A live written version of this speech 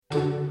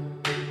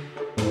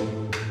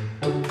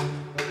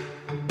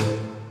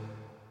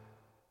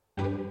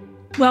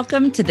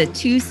Welcome to the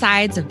Two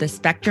Sides of the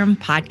Spectrum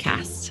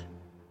podcast,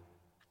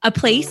 a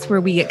place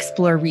where we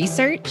explore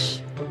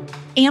research,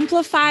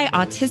 amplify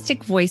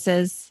autistic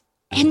voices,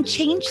 and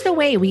change the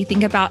way we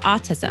think about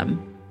autism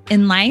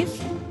in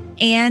life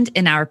and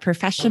in our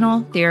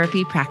professional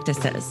therapy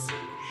practices.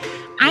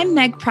 I'm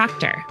Meg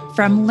Proctor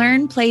from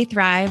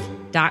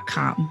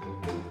LearnPlayThrive.com.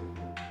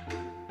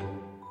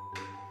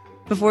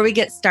 Before we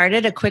get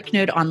started, a quick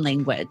note on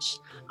language.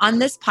 On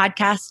this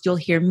podcast, you'll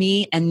hear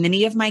me and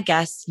many of my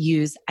guests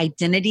use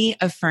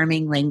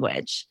identity-affirming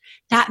language.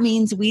 That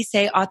means we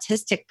say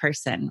autistic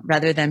person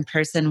rather than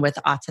person with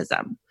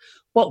autism.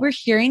 What we're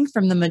hearing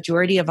from the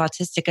majority of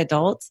autistic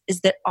adults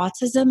is that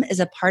autism is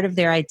a part of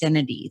their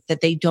identity that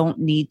they don't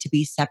need to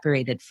be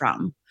separated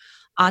from.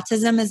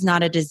 Autism is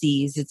not a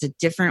disease. It's a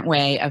different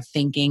way of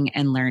thinking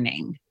and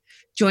learning.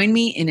 Join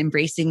me in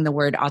embracing the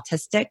word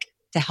autistic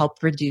to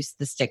help reduce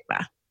the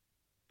stigma.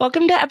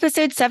 Welcome to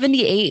episode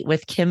 78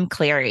 with Kim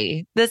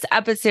Clairy. This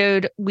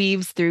episode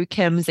weaves through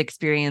Kim's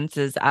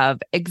experiences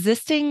of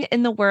existing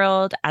in the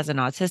world as an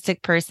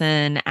autistic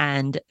person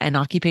and an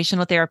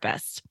occupational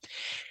therapist.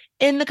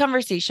 In the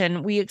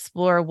conversation, we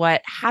explore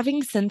what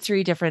having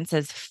sensory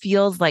differences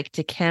feels like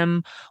to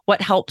Kim, what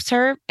helps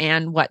her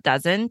and what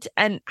doesn't,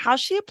 and how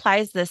she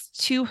applies this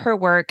to her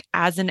work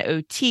as an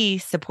OT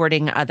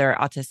supporting other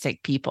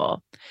autistic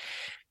people.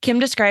 Kim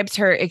describes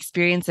her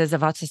experiences of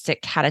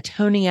autistic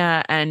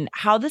catatonia and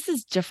how this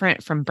is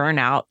different from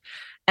burnout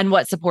and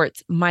what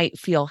supports might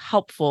feel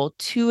helpful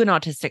to an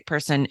autistic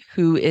person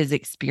who is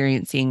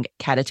experiencing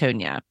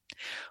catatonia.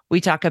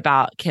 We talk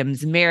about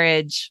Kim's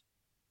marriage,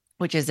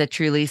 which is a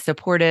truly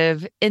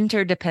supportive,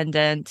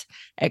 interdependent,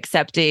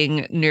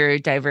 accepting,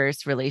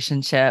 neurodiverse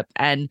relationship.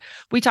 And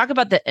we talk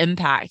about the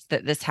impact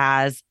that this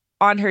has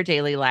on her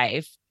daily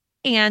life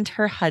and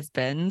her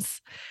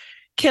husband's.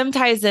 Kim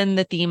ties in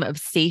the theme of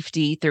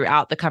safety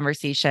throughout the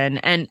conversation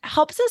and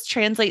helps us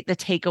translate the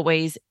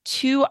takeaways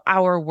to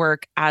our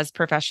work as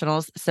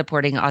professionals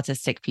supporting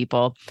autistic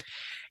people.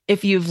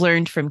 If you've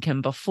learned from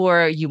Kim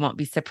before, you won't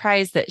be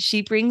surprised that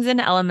she brings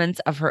in elements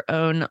of her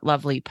own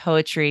lovely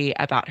poetry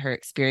about her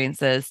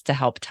experiences to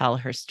help tell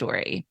her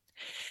story.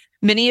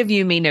 Many of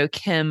you may know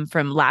Kim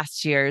from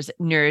last year's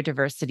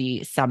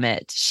Neurodiversity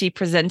Summit. She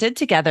presented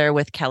together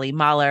with Kelly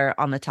Mahler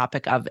on the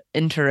topic of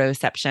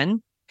interoception.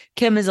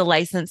 Kim is a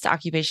licensed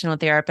occupational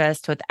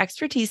therapist with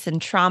expertise in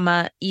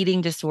trauma, eating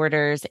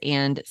disorders,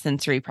 and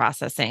sensory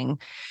processing.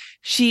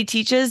 She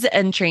teaches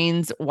and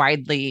trains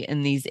widely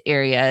in these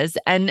areas,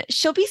 and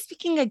she'll be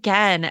speaking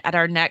again at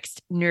our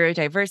next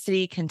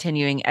Neurodiversity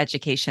Continuing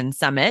Education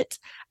Summit,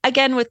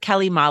 again with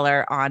Kelly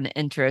Mahler on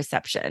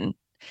interoception.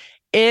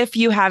 If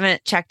you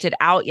haven't checked it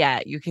out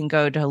yet, you can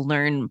go to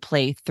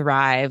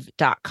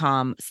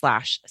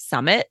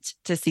LearnPlayThrive.com/summit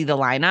to see the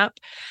lineup.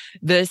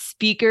 The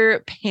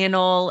speaker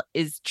panel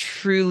is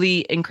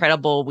truly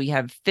incredible. We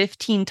have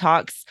 15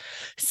 talks.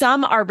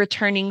 Some are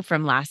returning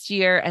from last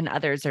year and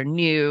others are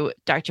new.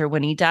 Dr.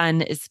 Winnie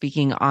Dunn is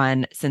speaking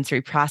on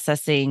sensory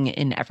processing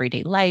in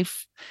everyday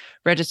life.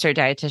 Registered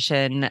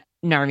dietitian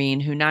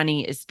Narmeen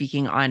Hunani is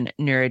speaking on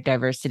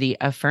neurodiversity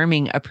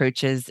affirming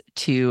approaches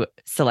to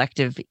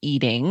selective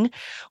eating.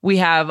 We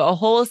have a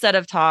whole set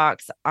of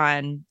talks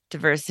on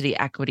diversity,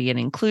 equity, and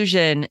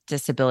inclusion,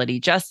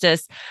 disability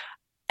justice,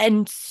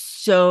 and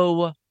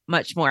so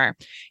much more.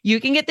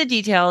 You can get the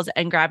details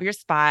and grab your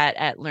spot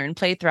at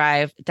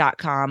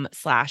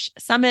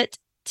LearnPlayThrive.com/summit.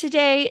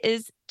 Today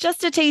is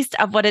just a taste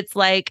of what it's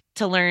like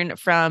to learn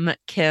from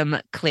Kim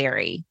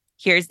Clairy.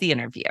 Here's the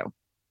interview.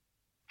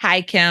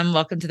 Hi, Kim.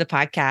 Welcome to the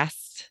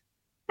podcast.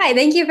 Hi,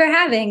 thank you for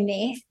having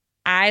me.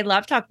 I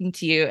love talking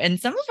to you. And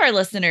some of our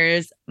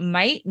listeners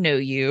might know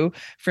you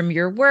from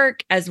your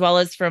work as well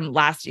as from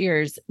last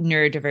year's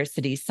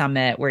Neurodiversity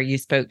Summit, where you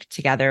spoke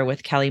together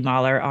with Kelly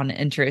Mahler on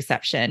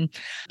interoception.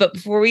 But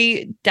before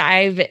we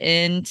dive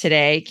in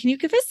today, can you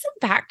give us some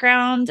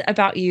background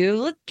about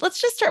you?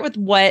 Let's just start with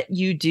what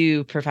you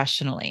do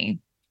professionally.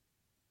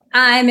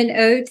 I'm an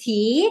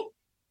OT.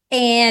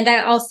 And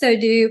I also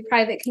do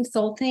private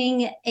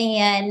consulting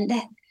and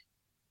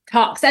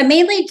talks. I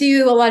mainly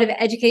do a lot of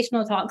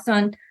educational talks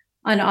on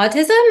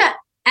autism,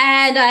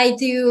 and I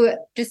do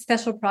just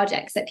special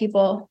projects that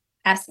people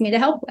ask me to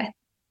help with.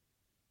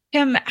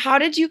 Kim, how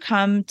did you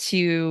come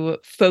to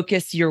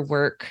focus your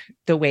work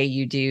the way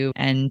you do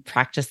and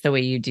practice the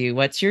way you do?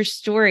 What's your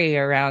story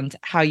around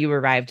how you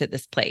arrived at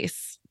this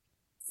place?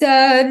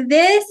 So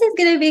this is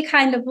going to be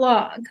kind of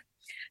long,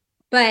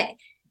 but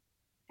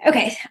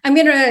okay, I'm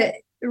going to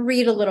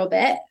read a little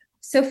bit.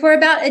 So for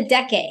about a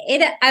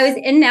decade, I was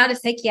in and out of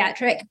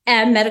psychiatric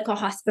and medical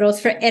hospitals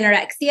for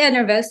anorexia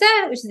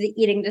nervosa, which is the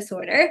eating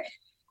disorder.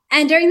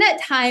 And during that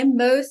time,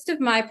 most of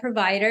my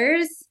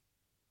providers,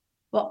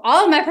 well,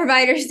 all of my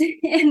providers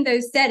in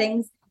those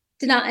settings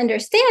did not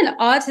understand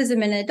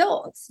autism in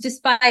adults,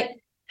 despite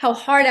how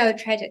hard I would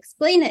try to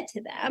explain it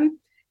to them.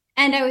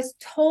 And I was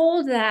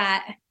told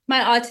that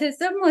my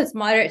autism was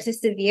moderate to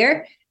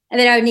severe and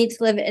that I would need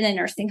to live in a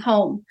nursing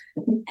home.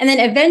 And then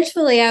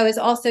eventually I was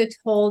also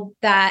told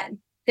that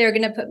they were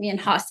going to put me in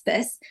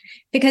hospice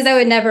because I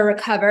would never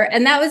recover.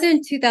 And that was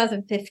in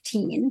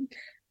 2015.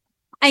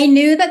 I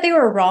knew that they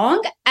were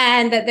wrong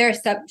and that their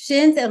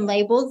assumptions and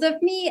labels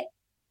of me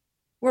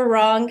were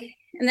wrong,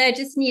 and that I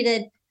just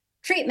needed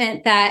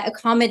treatment that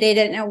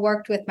accommodated and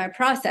worked with my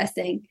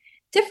processing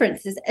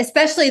differences,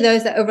 especially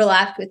those that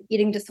overlapped with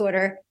eating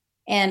disorder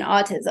and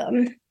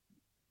autism.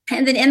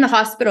 And then in the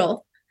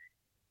hospital,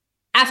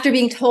 after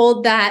being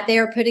told that they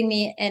were putting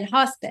me in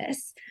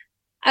hospice,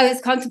 I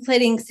was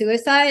contemplating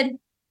suicide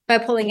by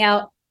pulling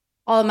out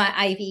all of my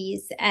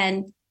IVs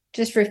and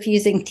just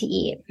refusing to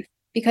eat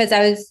because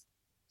I was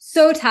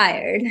so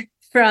tired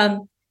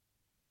from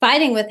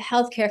fighting with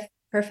healthcare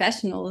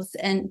professionals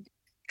and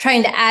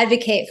trying to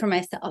advocate for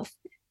myself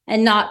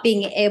and not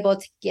being able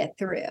to get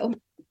through.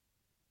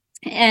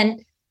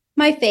 And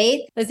my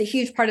faith was a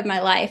huge part of my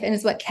life and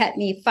is what kept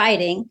me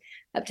fighting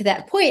up to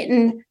that point.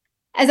 And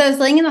as I was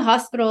laying in the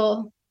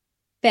hospital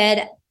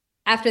bed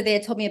after they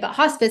had told me about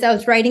hospice, I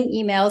was writing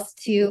emails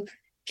to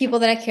people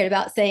that I cared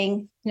about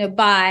saying,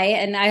 bye.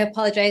 And I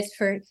apologized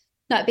for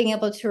not being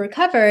able to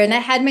recover. And I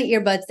had my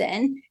earbuds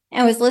in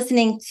and was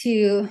listening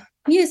to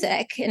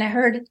music, and I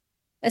heard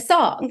a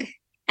song.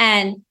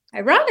 And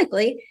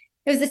ironically,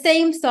 it was the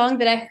same song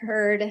that I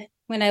heard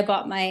when I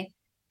bought my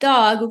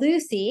dog,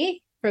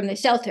 Lucy, from the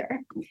shelter.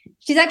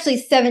 She's actually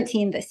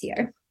 17 this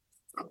year.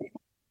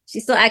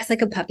 She still acts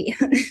like a puppy.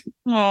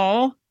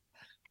 Aww.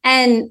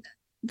 And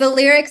the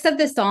lyrics of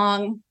the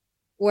song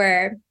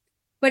were,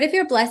 what if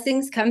your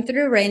blessings come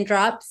through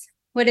raindrops?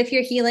 What if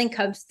your healing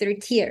comes through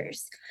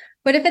tears?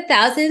 What if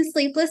 1,000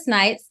 sleepless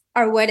nights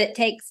are what it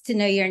takes to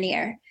know you're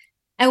near?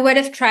 And what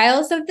if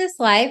trials of this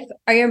life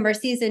are your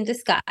mercies in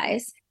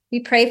disguise? We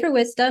pray for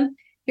wisdom,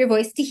 your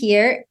voice to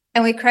hear,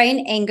 and we cry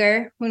in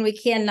anger when we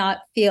cannot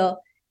feel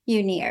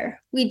you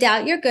near. We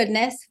doubt your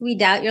goodness, we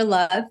doubt your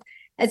love,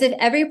 as if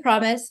every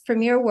promise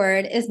from your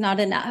word is not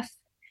enough.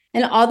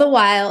 And all the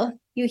while,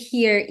 you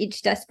hear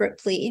each desperate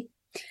plea.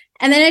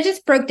 And then I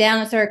just broke down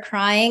and started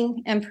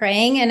crying and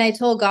praying. And I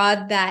told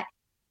God that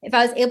if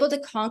I was able to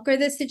conquer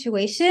this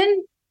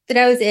situation that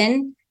I was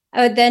in,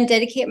 I would then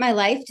dedicate my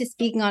life to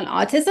speaking on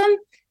autism,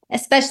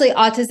 especially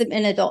autism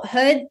in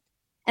adulthood,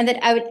 and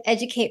that I would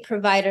educate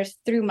providers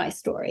through my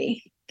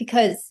story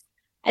because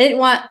I didn't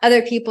want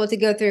other people to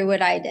go through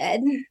what I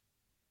did.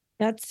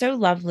 That's so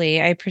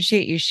lovely. I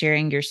appreciate you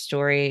sharing your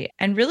story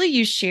and really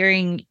you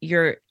sharing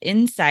your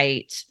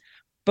insight,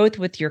 both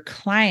with your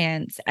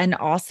clients and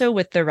also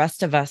with the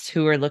rest of us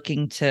who are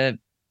looking to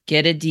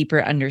get a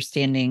deeper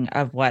understanding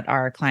of what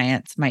our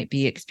clients might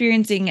be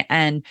experiencing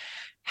and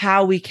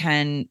how we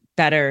can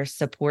better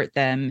support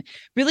them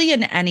really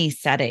in any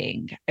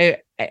setting.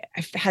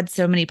 I've had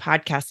so many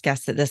podcast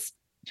guests at this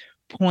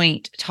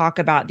point talk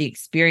about the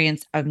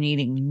experience of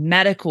needing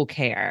medical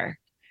care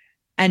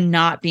and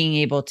not being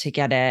able to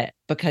get it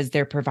because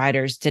their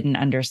providers didn't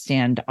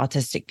understand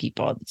autistic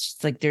people. It's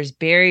just like there's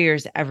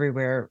barriers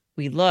everywhere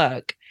we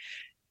look.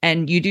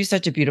 And you do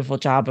such a beautiful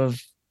job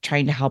of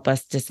trying to help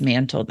us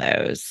dismantle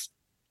those.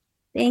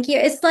 Thank you.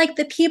 It's like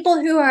the people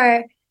who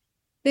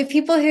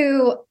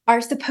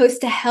are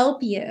supposed to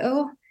help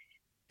you,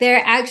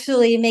 they're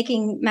actually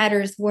making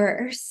matters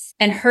worse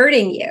and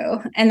hurting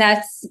you. And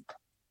that's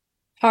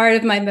part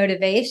of my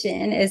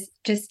motivation, is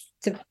just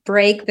to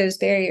break those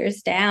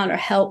barriers down or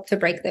help to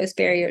break those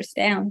barriers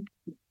down.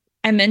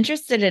 I'm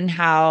interested in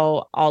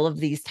how all of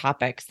these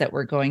topics that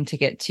we're going to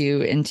get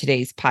to in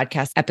today's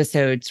podcast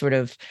episode sort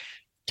of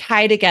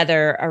tie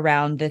together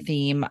around the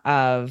theme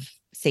of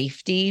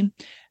safety.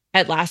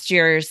 At last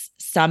year's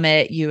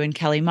summit, you and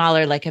Kelly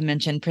Mahler, like I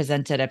mentioned,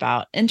 presented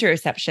about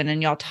interoception,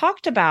 and y'all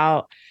talked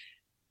about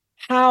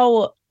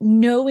how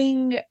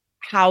knowing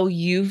how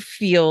you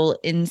feel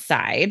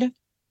inside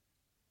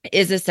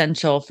is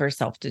essential for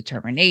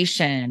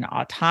self-determination,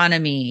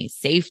 autonomy,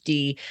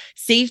 safety.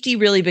 Safety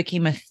really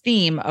became a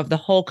theme of the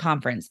whole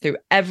conference through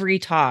every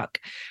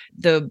talk.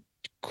 The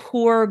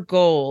core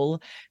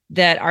goal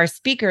that our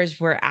speakers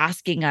were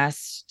asking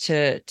us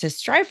to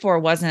strive for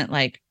wasn't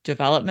like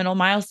developmental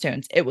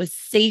milestones. It was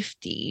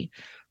safety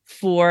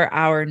for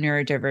our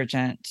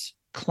neurodivergent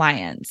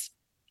clients.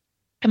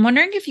 I'm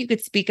wondering if you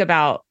could speak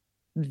about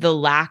the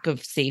lack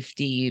of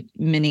safety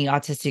many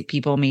autistic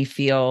people may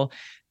feel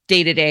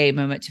day to day,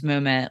 moment to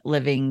moment,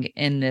 living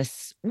in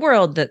this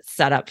world that's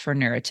set up for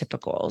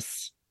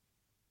neurotypicals.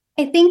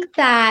 I think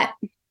that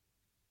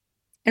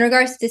in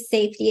regards to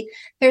safety,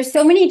 there's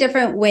so many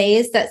different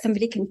ways that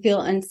somebody can feel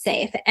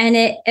unsafe. And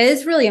it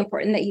is really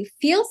important that you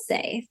feel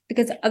safe,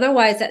 because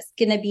otherwise that's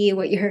going to be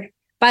what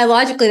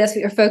biologically, that's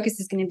what your focus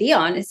is going to be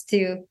on, is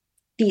to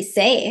be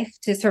safe,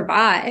 to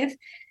survive.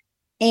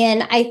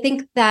 And I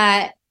think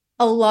that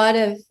a lot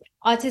of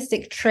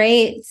autistic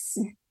traits,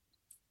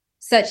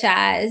 such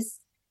as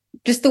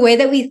just the way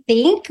that we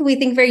think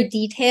very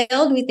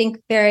detailed, I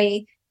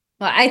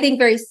think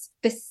very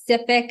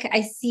specific.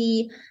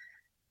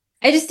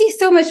 I just see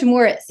so much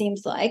more, it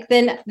seems like,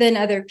 than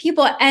other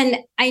people. And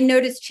I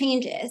notice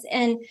changes.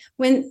 And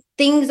when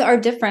things are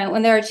different,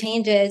 when there are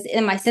changes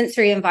in my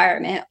sensory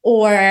environment,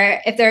 or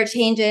if there are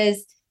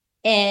changes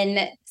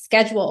in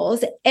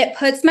schedules, it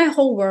puts my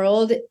whole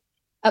world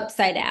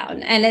upside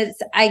down. And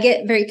I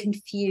get very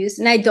confused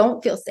and I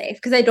don't feel safe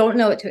because I don't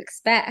know what to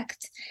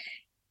expect.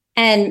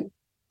 And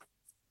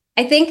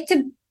I think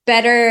to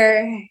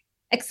better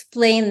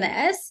explain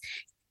this,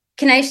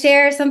 can I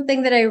share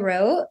something that I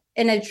wrote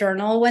in a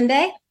journal one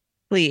day?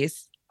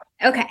 Please.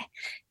 Okay.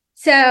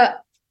 So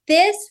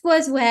this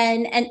was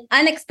when an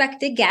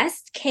unexpected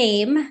guest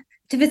came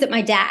to visit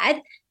my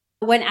dad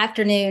one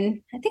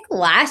afternoon, I think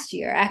last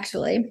year,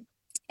 actually.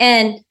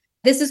 And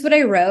this is what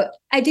I wrote.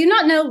 I do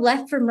not know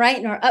left from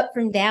right nor up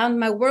from down.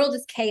 My world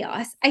is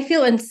chaos. I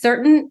feel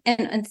uncertain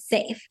and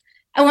unsafe.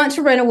 I want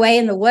to run away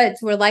in the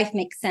woods where life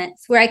makes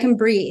sense, where I can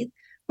breathe,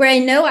 where I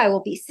know I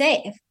will be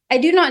safe. I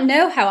do not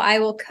know how I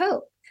will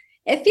cope.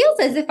 It feels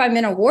as if I'm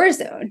in a war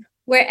zone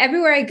where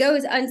everywhere I go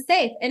is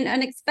unsafe and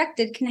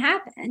unexpected can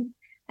happen.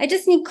 I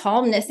just need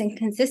calmness and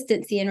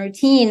consistency and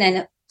routine and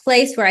a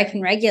place where I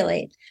can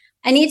regulate.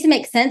 I need to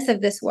make sense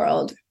of this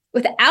world.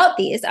 Without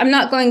these, I'm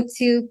not going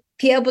to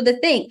be able to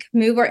think,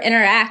 move, or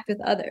interact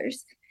with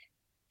others.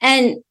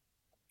 And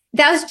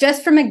that was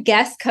just from a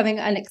guest coming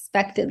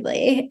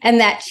unexpectedly and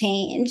that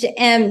change.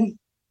 And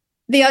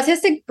the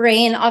autistic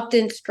brain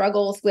often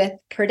struggles with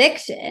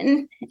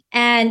prediction.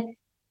 And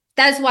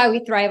that's why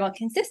we thrive on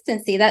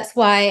consistency. That's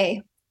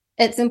why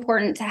it's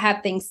important to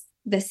have things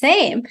the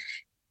same.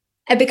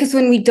 And because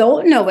when we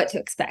don't know what to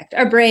expect,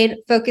 our brain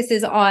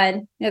focuses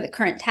on the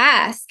current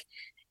task.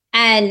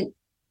 And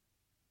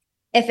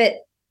if it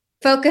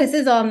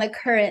focuses on the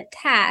current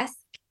task,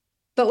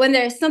 but when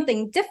there's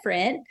something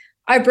different,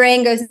 our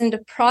brain goes into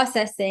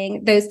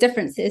processing those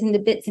differences into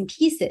bits and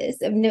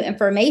pieces of new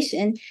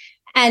information.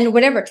 And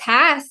whatever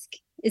task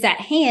is at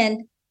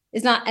hand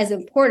is not as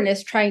important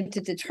as trying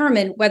to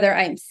determine whether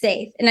I'm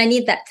safe. And I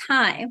need that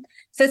time.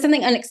 So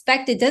something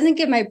unexpected doesn't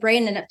give my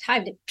brain enough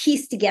time to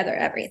piece together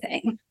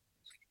everything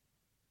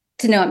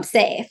to know I'm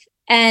safe.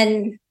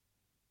 And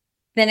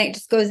then it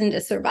just goes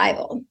into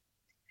survival.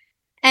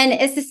 And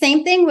it's the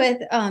same thing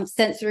with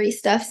sensory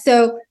stuff.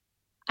 So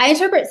I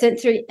interpret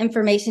sensory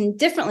information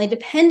differently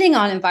depending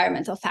on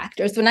environmental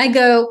factors. When I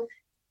go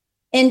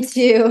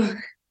into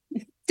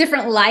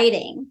different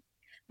lighting,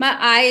 my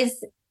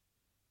eyes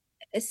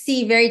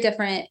see very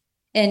different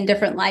in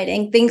different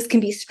lighting. Things can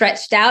be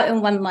stretched out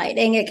in one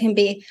lighting. It can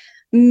be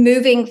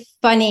moving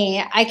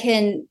funny.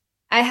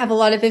 I have a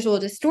lot of visual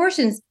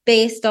distortions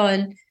based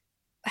on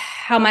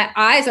how my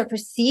eyes are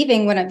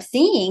perceiving what I'm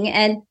seeing.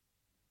 And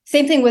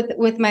same thing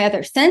with my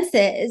other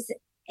senses,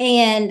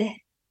 and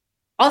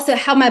also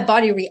how my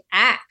body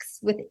reacts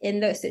within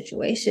those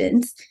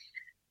situations.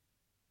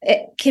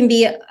 It can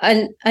be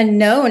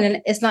unknown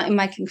and it's not in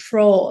my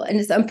control and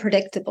it's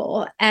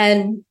unpredictable.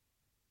 And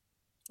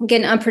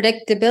again,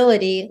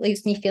 unpredictability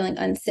leaves me feeling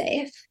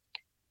unsafe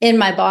in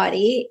my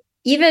body,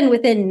 even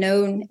within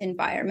known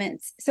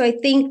environments. So I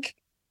think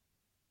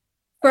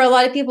for a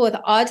lot of people with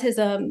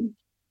autism,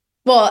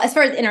 well, as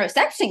far as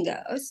interoception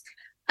goes,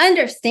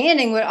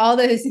 understanding what all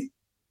those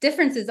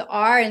differences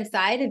are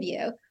inside of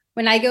you.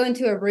 When I go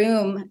into a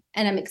room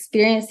and I'm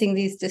experiencing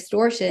these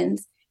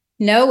distortions,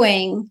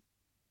 knowing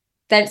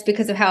that it's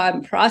because of how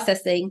I'm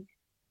processing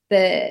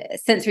the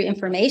sensory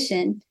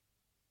information,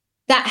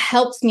 that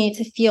helps me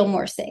to feel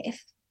more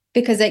safe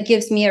because it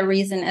gives me a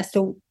reason as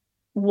to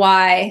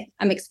why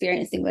I'm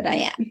experiencing what I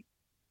am.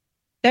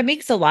 That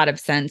makes a lot of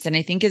sense. And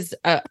I think is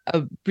a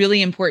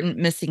really important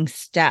missing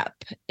step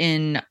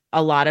in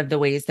a lot of the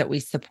ways that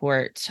we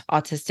support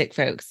autistic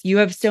folks. You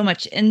have so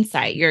much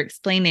insight. You're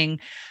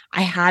explaining,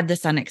 I had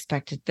this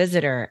unexpected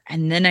visitor,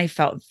 and then I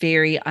felt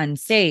very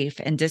unsafe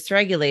and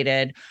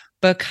dysregulated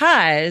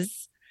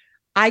because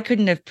I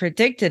couldn't have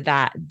predicted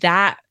that.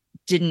 That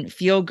didn't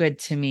feel good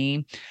to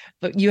me.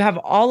 But you have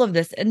all of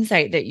this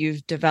insight that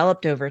you've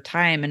developed over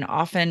time. And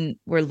often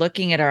we're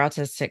looking at our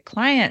autistic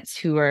clients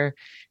who are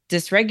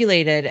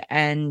dysregulated,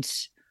 and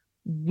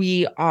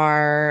we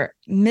are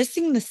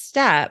missing the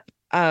step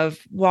of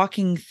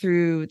walking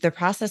through the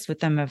process with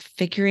them of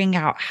figuring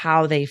out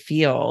how they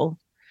feel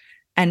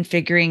and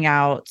figuring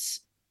out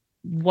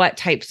what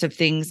types of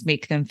things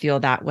make them feel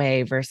that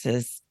way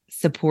versus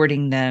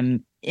supporting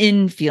them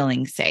in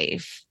feeling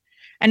safe.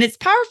 And it's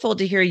powerful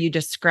to hear you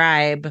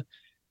describe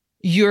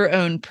your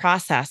own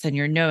process and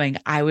your knowing,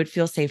 I would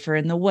feel safer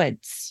in the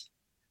woods.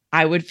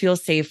 I would feel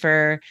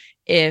safer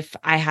if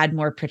I had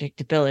more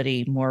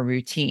predictability, more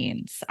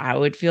routines. I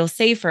would feel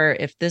safer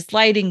if this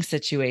lighting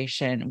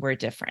situation were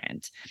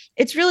different.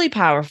 It's really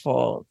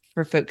powerful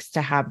for folks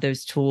to have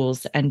those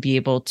tools and be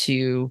able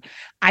to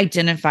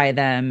identify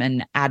them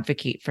and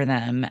advocate for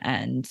them.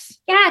 And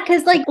yeah,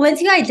 because like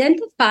once you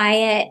identify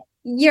it,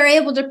 you're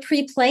able to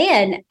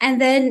pre-plan.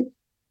 And then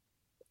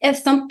if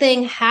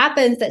something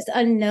happens that's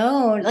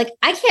unknown, like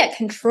I can't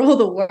control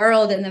the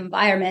world and the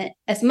environment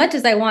as much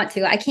as I want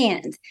to. I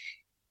can't.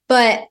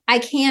 But I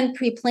can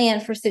pre-plan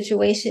for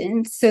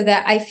situations so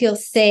that I feel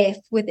safe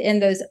within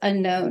those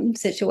unknown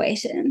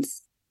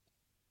situations.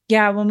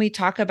 Yeah, when we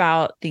talk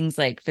about things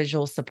like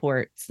visual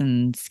supports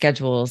and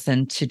schedules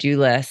and to-do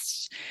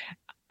lists,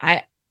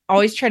 I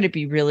always try to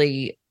be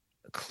really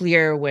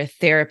clear with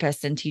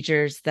therapists and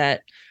teachers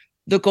that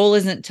the goal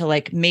isn't to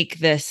like make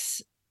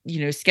this,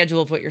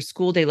 schedule of what your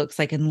school day looks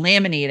like and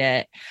laminate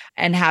it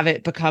and have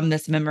it become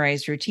this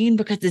memorized routine,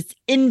 because it's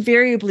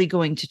invariably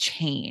going to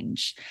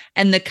change.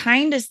 And the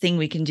kindest thing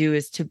we can do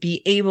is to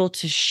be able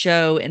to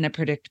show in a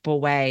predictable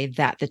way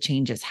that the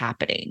change is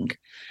happening,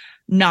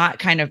 not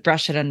kind of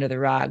brush it under the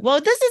rug.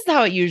 Well, this is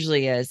how it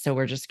usually is, so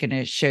we're just going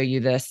to show you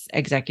this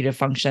executive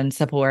function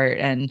support.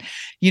 And,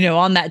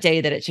 on that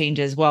day that it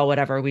changes, well,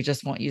 whatever, we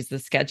just won't use the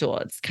schedule.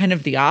 It's kind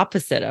of the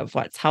opposite of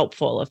what's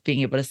helpful, of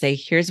being able to say,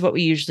 here's what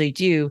we usually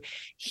do.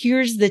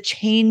 Here's the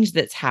change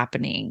that's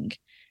happening.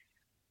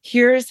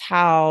 Here's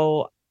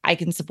how I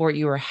can support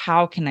you, or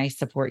how can I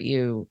support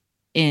you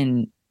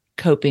in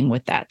coping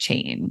with that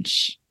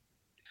change?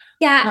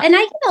 Yeah. And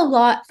I get a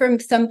lot from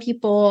some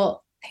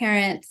people,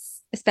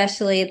 parents,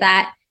 especially,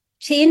 that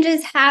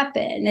changes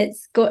happen.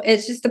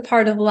 It's just a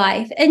part of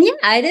life. And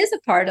yeah, it is a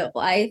part of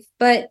life,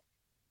 but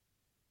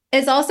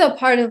it's also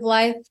part of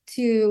life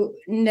to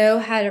know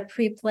how to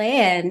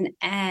pre-plan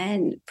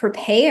and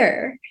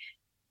prepare.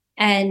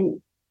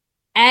 And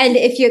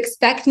if you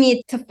expect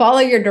me to follow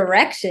your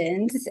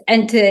directions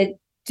and to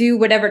do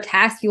whatever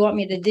task you want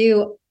me to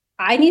do,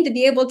 I need to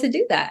be able to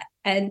do that.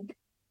 And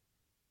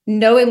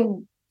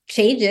knowing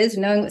changes,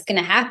 knowing what's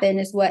going to happen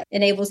is what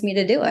enables me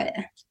to do it.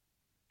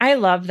 I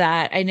love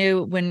that. I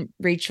know when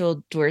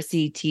Rachel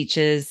Dorsey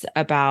teaches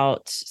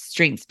about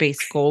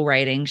strengths-based goal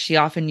writing, she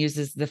often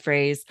uses the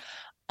phrase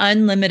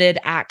unlimited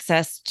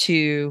access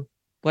to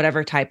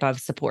whatever type of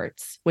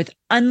supports, with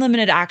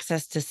unlimited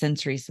access to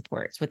sensory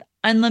supports, with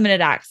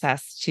unlimited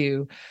access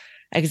to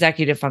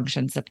executive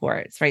function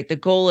supports, right? The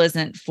goal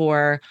isn't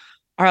for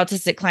our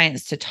autistic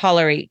clients to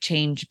tolerate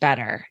change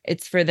better.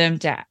 It's for them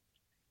to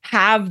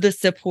have the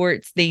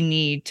supports they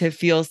need to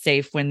feel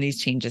safe when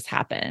these changes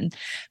happen.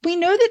 We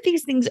know that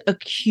these things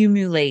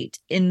accumulate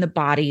in the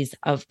bodies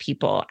of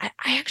people. I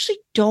actually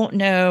don't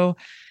know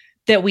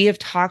that we have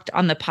talked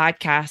on the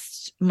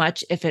podcast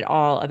much, if at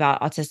all,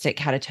 about autistic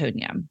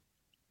catatonia.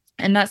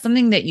 And that's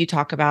something that you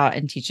talk about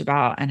and teach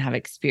about and have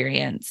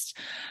experienced.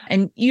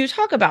 And you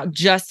talk about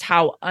just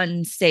how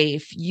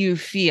unsafe you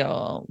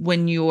feel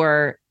when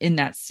you're in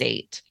that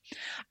state.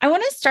 I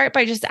want to start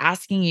by just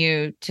asking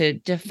you to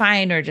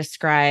define or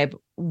describe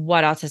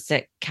what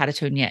autistic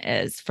catatonia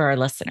is for our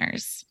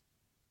listeners.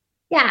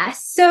 Yeah.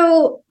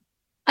 So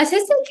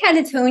autistic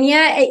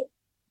catatonia,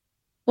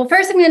 well,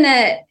 first I'm going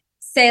to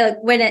say,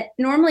 like, when it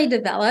normally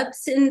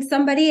develops in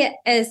somebody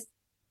is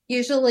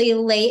usually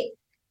late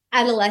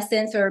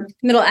adolescence or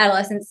middle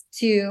adolescence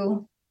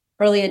to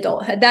early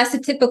adulthood. That's the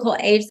typical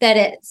age that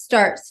it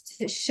starts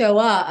to show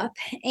up.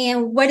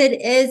 And what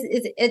it is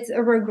it's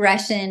a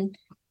regression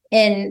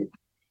in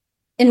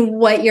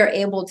what you're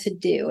able to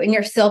do, in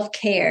your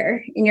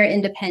self-care, in your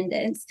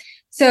independence.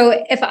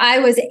 So if I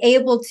was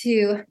able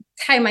to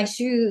tie my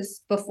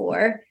shoes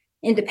before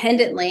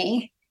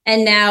independently,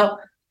 and now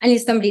I need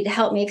somebody to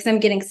help me because I'm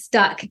getting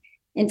stuck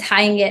in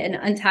tying it and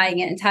untying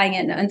it and tying it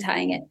and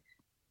untying it,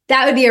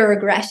 that would be a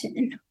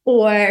regression.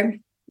 Or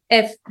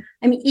if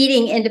I'm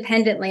eating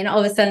independently and all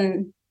of a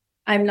sudden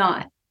I'm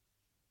not,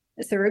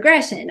 it's a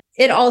regression.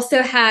 It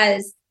also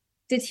has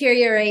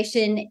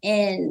deterioration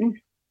in,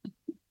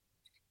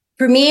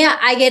 for me,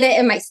 I get it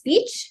in my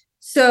speech.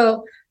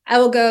 So I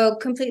will go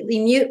completely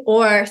mute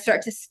or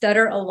start to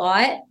stutter a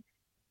lot.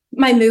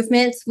 My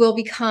movements will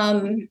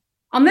become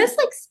almost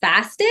like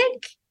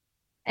spastic,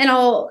 and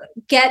I'll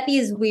get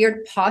these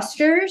weird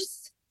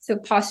postures, so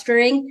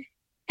posturing,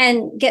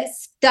 and get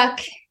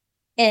stuck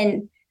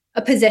in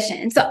a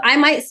position. So I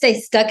might stay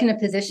stuck in a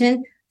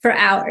position for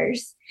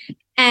hours.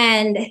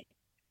 And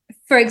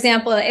for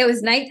example, it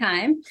was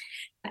nighttime.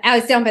 I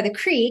was down by the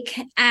creek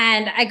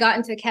and I got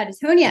into a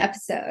catatonia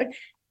episode,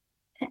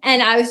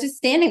 and I was just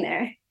standing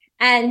there,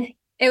 and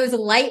it was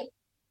light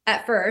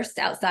at first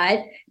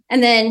outside.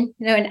 And then,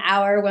 an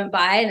hour went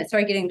by and it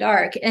started getting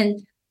dark, and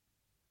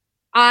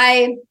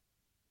I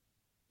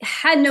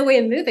had no way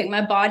of moving.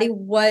 My body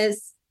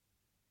was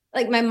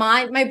like,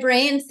 my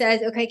brain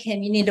says, okay,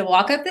 Kim, you need to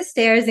walk up the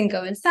stairs and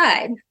go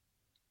inside.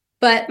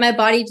 But my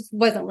body just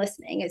wasn't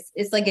listening.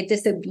 It's like a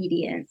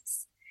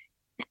disobedience.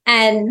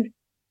 And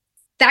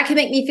that can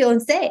make me feel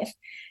unsafe.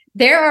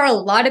 There are a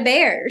lot of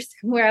bears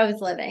where I was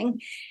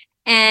living,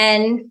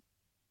 and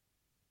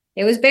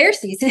it was bear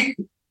season,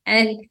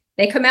 and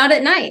they come out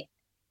at night.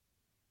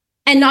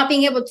 And not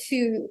being able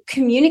to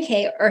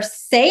communicate or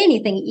say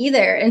anything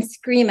either, and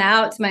scream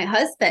out to my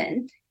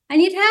husband, I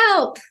need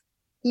help.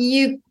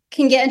 You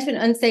can get into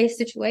an unsafe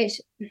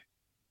situation.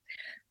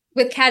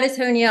 With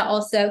catatonia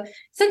also,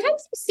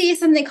 sometimes you see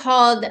something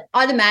called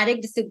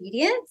automatic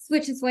disobedience,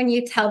 which is when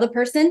you tell the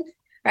person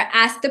or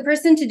ask the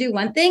person to do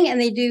one thing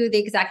and they do the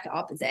exact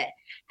opposite.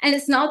 And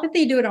it's not that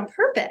they do it on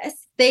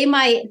purpose. They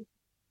might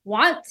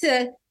want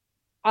to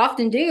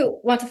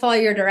follow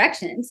your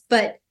directions,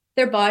 but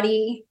their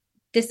body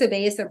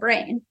disobeys their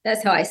brain.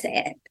 That's how I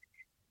say it.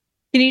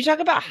 Can you talk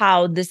about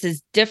how this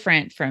is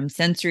different from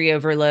sensory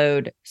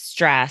overload,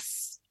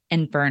 stress,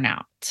 and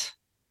burnout?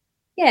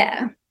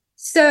 Yeah.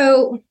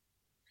 So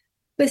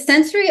With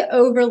sensory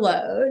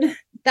overload,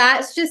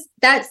 that's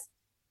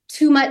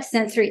too much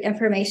sensory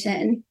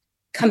information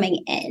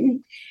coming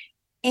in.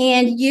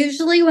 And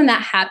usually when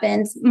that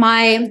happens,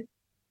 my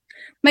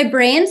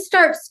brain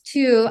starts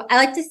to, I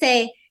like to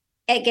say,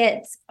 it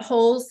gets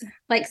holes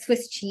like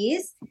Swiss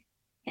cheese.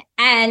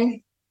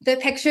 And the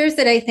pictures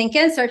that I think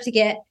in start to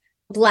get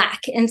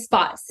black in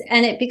spots.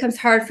 And it becomes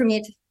hard for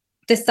me to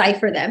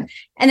decipher them.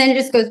 And then it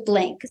just goes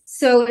blank.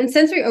 So in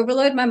sensory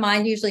overload, my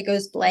mind usually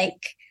goes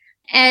blank.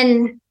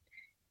 And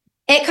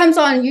it comes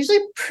on usually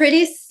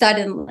pretty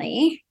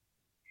suddenly.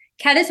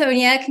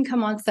 Catatonia can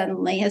come on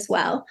suddenly as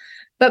well.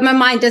 But my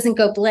mind doesn't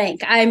go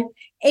blank. I'm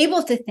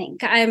able to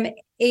think. I'm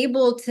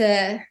able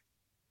to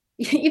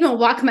even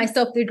walk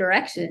myself through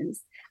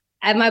directions.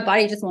 And my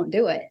body just won't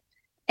do it.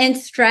 And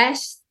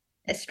stress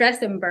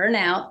and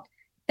burnout,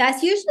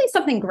 that's usually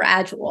something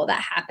gradual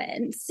that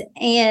happens.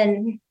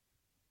 And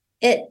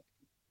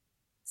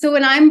so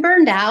when I'm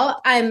burned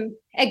out, I'm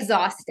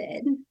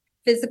exhausted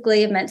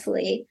physically,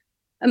 mentally,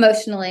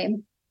 emotionally.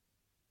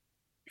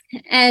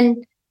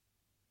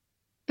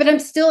 But I'm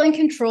still in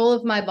control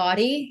of my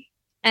body,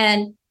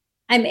 and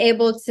I'm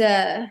able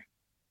to,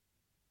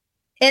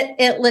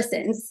 it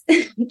listens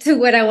to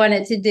what I want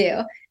it to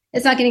do.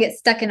 It's not going to get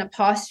stuck in a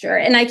posture.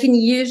 And I can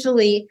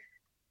usually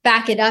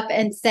back it up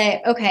and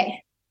say,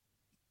 okay,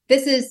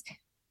 this is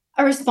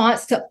a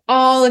response to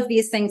all of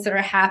these things that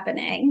are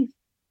happening.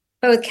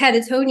 But with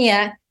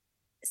catatonia,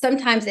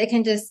 sometimes it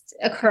can just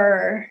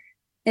occur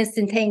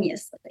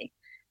instantaneously.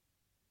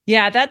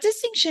 Yeah, that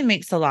distinction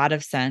makes a lot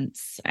of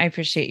sense. I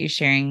appreciate you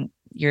sharing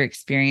your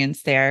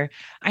experience there.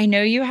 I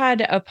know you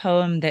had a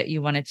poem that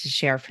you wanted to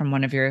share from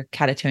one of your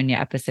catatonia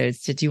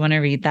episodes. Did you want to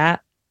read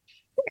that?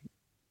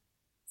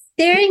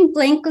 Staring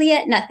blankly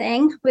at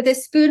nothing with a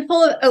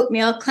spoonful of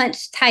oatmeal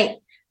clenched tight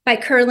by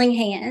curling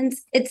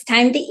hands. It's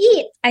time to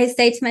eat. I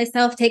say to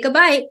myself, take a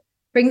bite,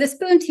 bring the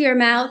spoon to your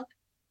mouth.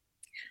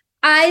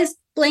 Eyes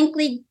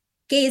blankly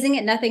gazing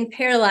at nothing,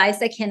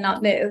 paralyzed, I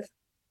cannot move.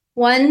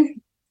 1,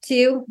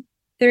 2,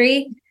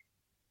 3.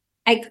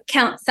 I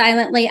count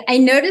silently. I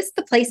notice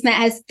the placemat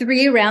has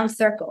 3 round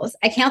circles.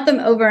 I count them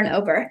over and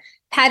over.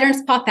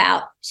 Patterns pop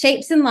out.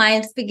 Shapes and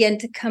lines begin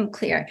to come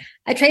clear.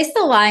 I trace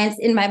the lines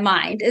in my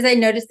mind as I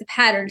notice the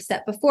pattern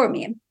set before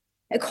me.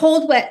 A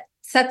cold, wet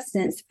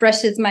substance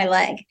brushes my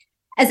leg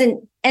as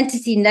an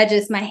entity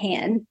nudges my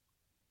hand.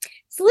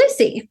 It's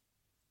Lucy.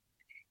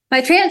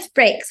 My trance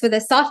breaks with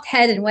a soft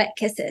head and wet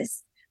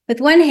kisses.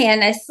 With one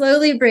hand, I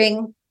slowly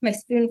bring my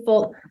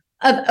spoonful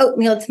of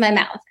oatmeal to my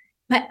mouth.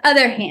 My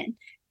other hand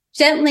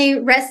gently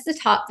rests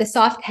atop the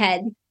soft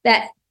head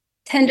that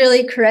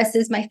tenderly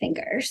caresses my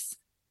fingers.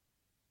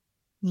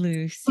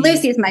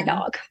 Lucy is my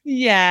dog.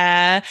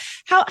 Yeah.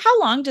 How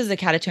long does a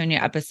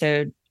catatonia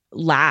episode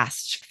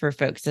last for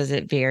folks? Does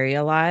it vary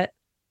a lot?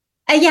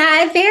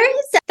 Yeah, it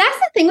varies. That's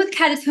the thing with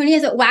catatonia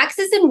is it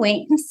waxes and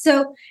wanes.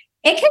 So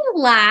it can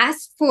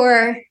last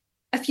for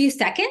a few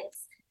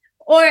seconds,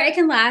 or it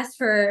can last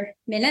for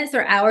minutes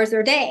or hours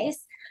or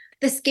days.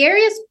 The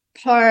scariest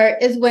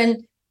part is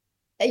when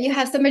you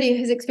have somebody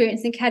who's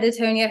experiencing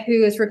catatonia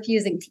who is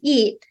refusing to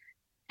eat.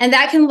 And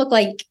that can look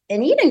like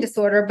an eating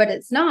disorder, but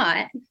it's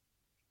not.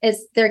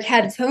 It's their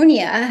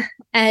catatonia.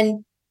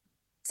 And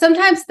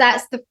sometimes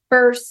that's the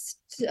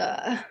first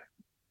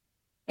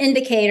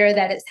indicator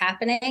that it's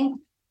happening.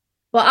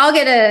 Well, I'll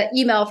get an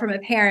email from a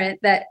parent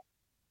that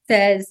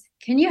says,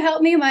 can you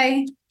help me?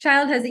 My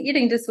child has an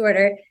eating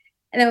disorder.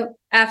 And then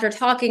after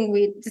talking,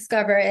 we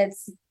discover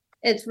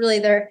it's really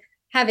they're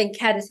having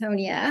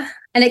catatonia.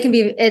 And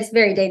it's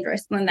very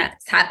dangerous when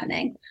that's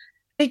happening.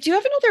 I do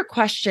have another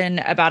question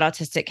about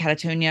autistic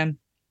catatonia.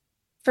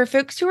 For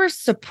folks who are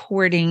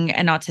supporting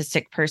an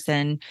autistic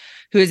person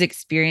who is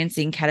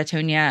experiencing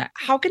catatonia,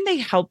 how can they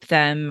help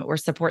them or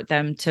support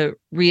them to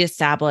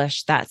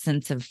reestablish that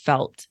sense of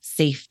felt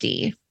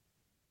safety?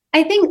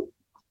 I think,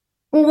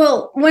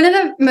 well, one of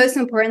the most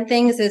important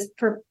things is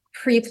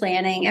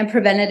pre-planning and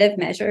preventative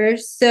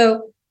measures.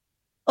 So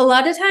a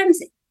lot of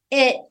times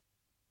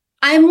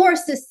I'm more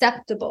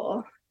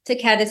susceptible to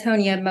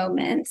catatonia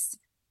moments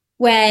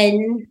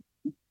when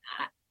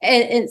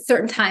in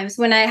certain times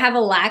when I have a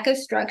lack of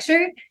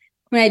structure,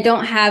 when I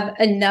don't have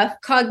enough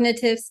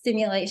cognitive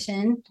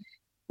stimulation,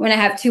 when I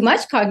have too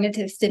much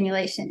cognitive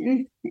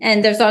stimulation,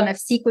 and there's not enough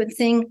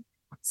sequencing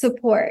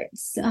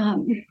supports.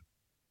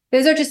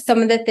 Those are just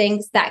some of the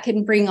things that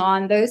can bring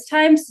on those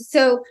times.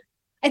 So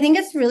I think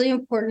it's really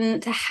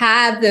important to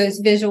have those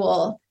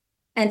visual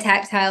and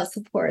tactile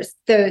supports,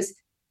 those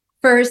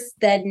first,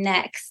 then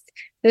next,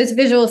 those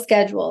visual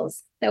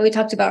schedules that we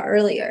talked about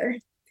earlier.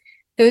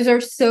 Those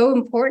are so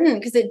important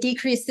because it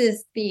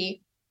decreases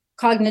the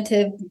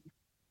cognitive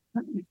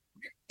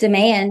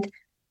demand.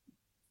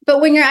 But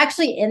when you're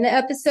actually in the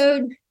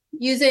episode,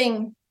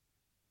 using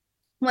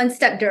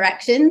one-step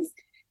directions.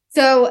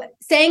 So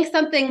saying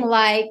something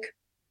like,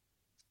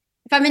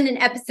 if I'm in an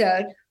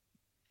episode,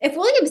 if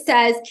William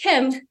says,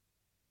 Kim,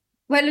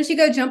 why don't you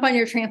go jump on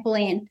your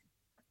trampoline?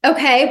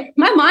 Okay,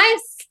 my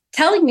mind's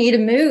telling me to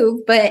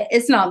move, but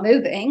it's not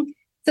moving.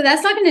 So So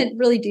that's not going to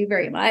really do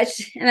very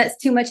much. And that's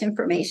too much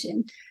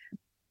information.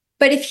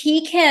 But if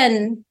he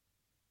can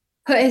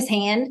put his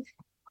hand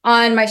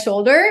on my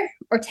shoulder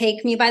or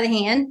take me by the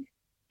hand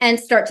and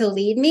start to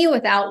lead me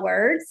without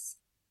words,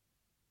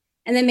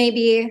 and then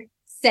maybe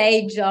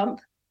say jump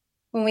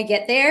when we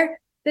get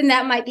there, then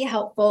that might be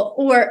helpful.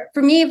 Or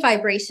for me,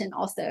 vibration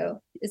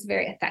also is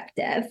very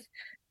effective.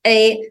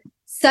 A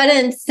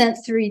sudden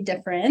sensory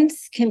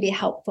difference can be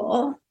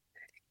helpful.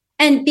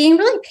 And being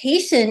really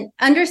patient,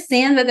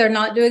 understand that they're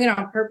not doing it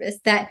on purpose,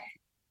 that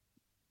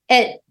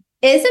it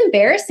is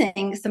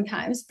embarrassing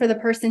sometimes for the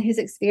person who's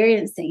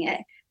experiencing it.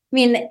 I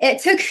mean,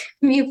 it took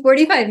me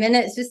 45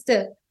 minutes just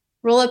to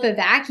roll up a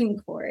vacuum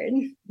cord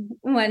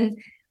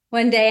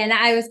one day, and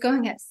I was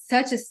going at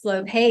such a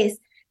slow pace.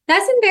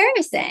 That's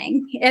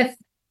embarrassing if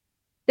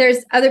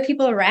there's other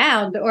people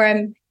around or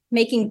I'm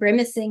making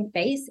grimacing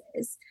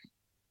faces.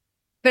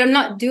 But I'm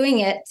not doing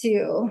it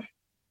to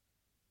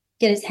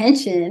get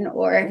attention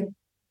or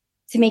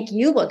to make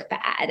you look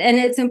bad. And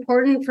it's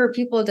important for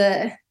people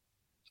to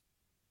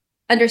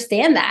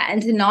understand that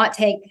and to not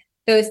take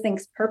those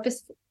things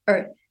purposefully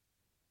or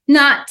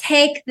not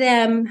take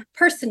them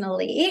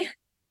personally,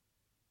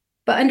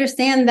 but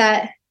understand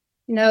that,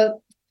 you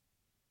know,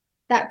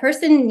 that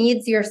person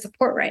needs your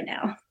support right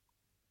now.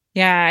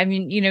 Yeah. I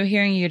mean,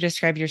 hearing you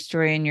describe your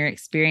story and your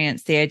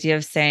experience, the idea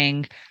of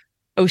saying,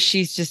 oh,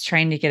 she's just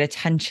trying to get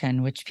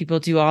attention, which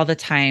people do all the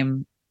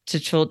time to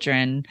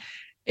children,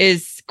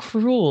 is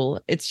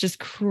cruel. It's just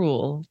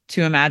cruel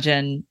to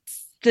imagine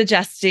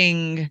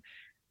suggesting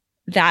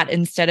that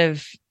instead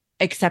of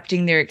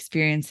accepting their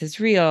experience as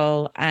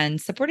real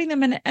and supporting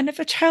them. And if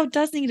a child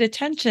does need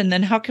attention,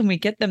 then how can we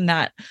get them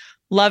that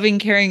loving,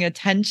 caring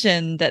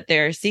attention that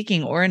they're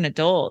seeking, or an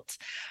adult?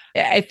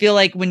 I feel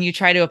like when you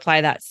try to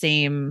apply that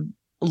same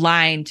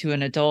line to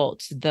an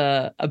adult,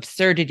 the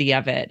absurdity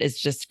of it is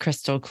just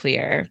crystal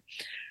clear.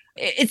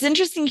 It's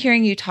interesting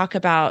hearing you talk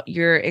about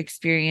your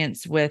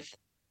experience with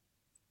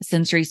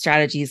sensory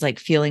strategies like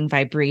feeling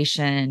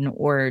vibration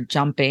or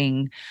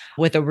jumping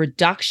with a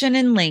reduction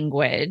in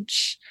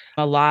language.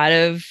 A lot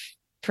of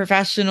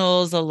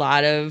professionals, I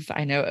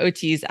know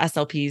OTs,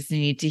 SLPs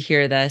need to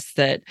hear this,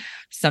 that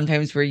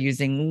sometimes we're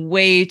using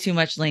way too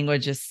much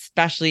language,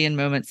 especially in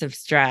moments of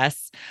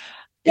stress.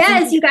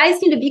 Yes, you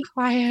guys need to be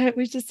quiet.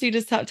 We just need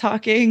to stop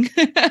talking.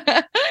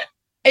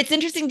 It's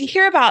interesting to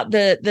hear about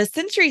the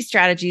sensory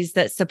strategies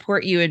that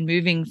support you in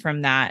moving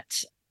from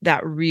that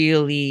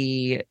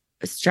really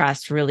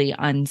stressed, really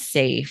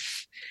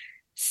unsafe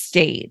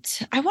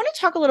state. I want to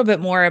talk a little bit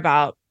more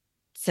about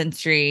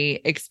sensory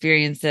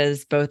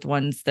experiences, both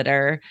ones that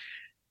are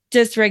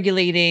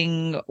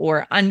dysregulating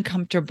or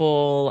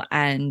uncomfortable,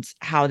 and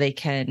how they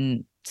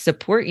can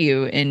support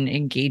you in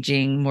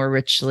engaging more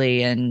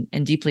richly and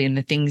deeply in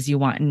the things you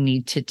want and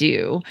need to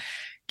do.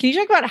 Can you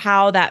talk about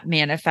how that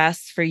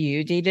manifests for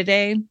you day to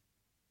day?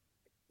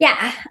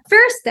 Yeah.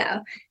 First, though,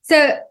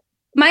 so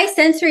my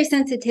sensory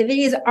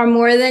sensitivities are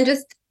more than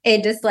just a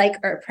dislike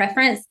or a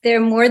preference.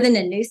 They're more than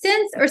a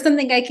nuisance or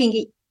something I can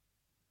get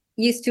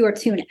used to or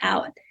tune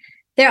out.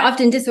 They're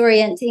often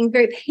disorienting,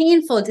 very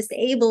painful,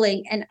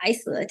 disabling, and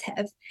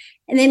isolative.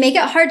 And they make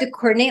it hard to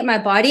coordinate my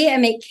body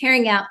and make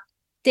carrying out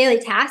daily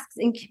tasks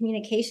and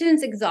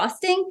communications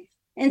exhausting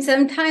and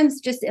sometimes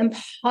just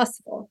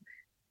impossible.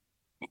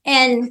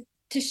 And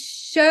to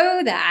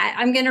show that,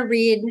 I'm going to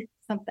read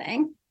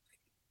something.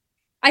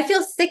 I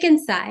feel sick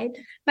inside.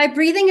 My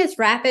breathing is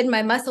rapid.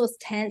 My muscles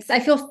tense. I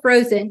feel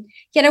frozen,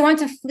 yet I want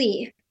to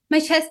flee. My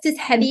chest is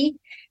heavy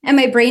and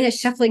my brain is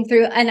shuffling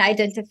through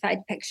unidentified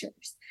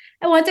pictures.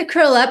 I want to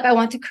curl up. I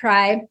want to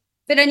cry,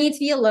 but I need to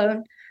be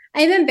alone.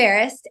 I am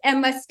embarrassed and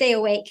must stay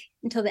awake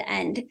until the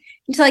end,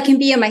 until I can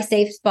be in my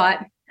safe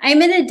spot. I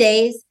am in a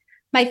daze,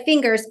 my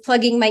fingers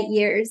plugging my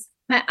ears,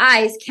 my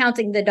eyes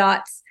counting the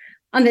dots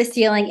on the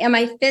ceiling, and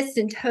my fists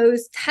and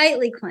toes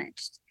tightly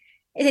clenched.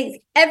 It takes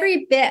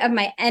every bit of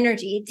my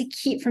energy to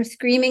keep from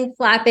screaming,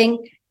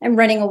 flapping, and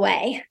running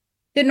away.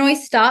 The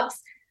noise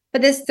stops,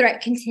 but this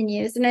threat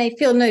continues, and I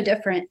feel no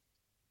different.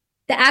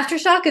 The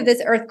aftershock of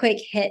this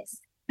earthquake hits.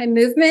 My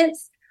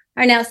movements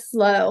are now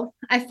slow.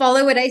 I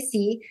follow what I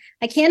see.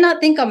 I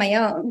cannot think on my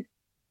own.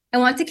 I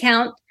want to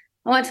count.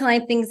 I want to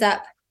line things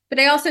up, but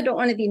I also don't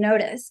want to be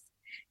noticed.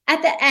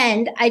 At the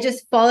end, I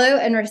just follow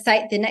and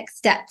recite the next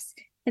steps,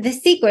 the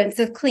sequence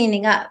of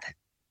cleaning up.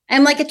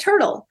 I'm like a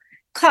turtle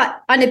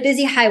caught on a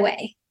busy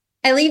highway.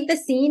 I leave the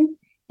scene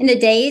in a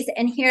daze,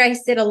 and here I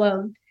sit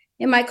alone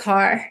in my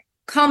car,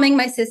 calming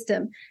my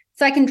system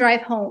so I can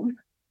drive home.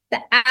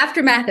 The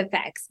aftermath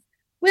effects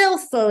will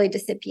slowly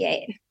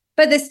dissipate,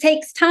 but this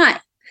takes time.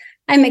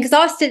 I'm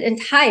exhausted and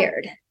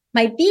tired.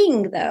 My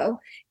being, though,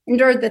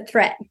 endured the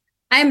threat.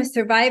 I am a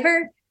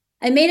survivor.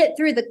 I made it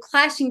through the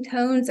clashing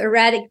tones,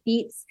 erratic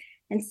beats,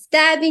 and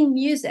stabbing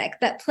music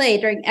that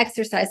played during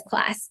exercise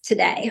class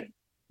today.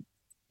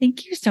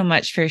 Thank you so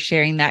much for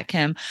sharing that,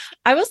 Kim.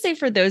 I will say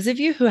for those of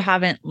you who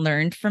haven't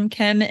learned from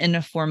Kim in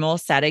a formal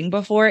setting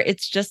before,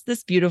 it's just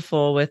this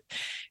beautiful with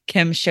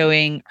Kim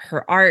showing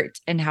her art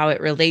and how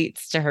it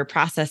relates to her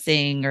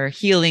processing or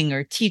healing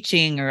or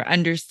teaching or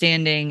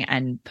understanding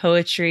and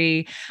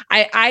poetry.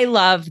 I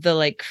love the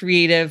like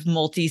creative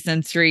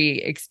multisensory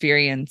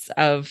experience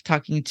of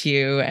talking to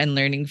you and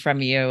learning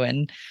from you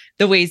and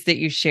the ways that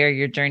you share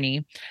your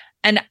journey.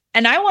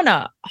 And I want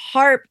to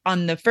harp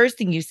on the first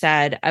thing you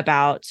said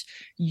about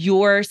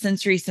your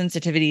sensory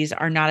sensitivities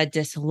are not a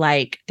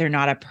dislike, they're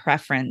not a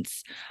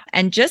preference.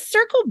 And just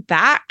circle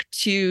back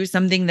to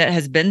something that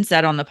has been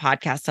said on the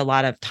podcast a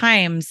lot of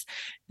times,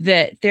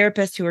 that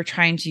therapists who are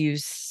trying to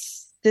use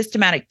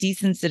systematic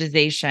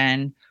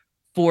desensitization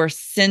for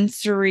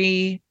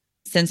sensory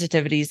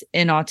sensitivities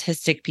in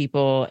autistic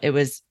people. It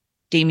was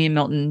Damian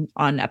Milton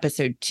on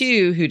episode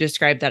 2 who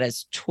described that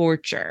as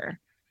torture.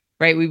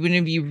 Right? We want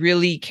to be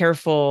really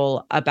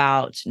careful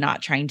about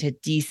not trying to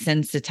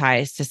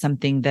desensitize to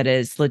something that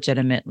is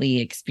legitimately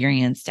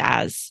experienced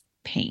as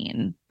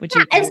pain. It's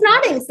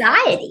not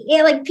anxiety.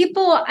 Like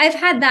people, I've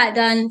had that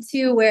done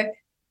too, where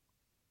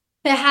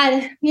they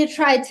had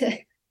try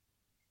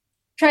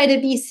to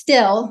be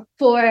still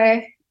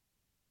for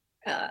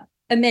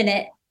a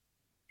minute,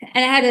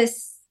 and I had to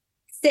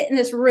sit in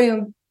this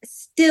room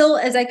still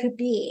as I could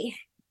be,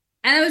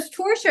 and it was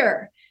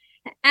torture.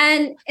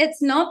 And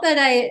it's not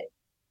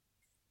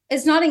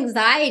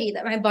anxiety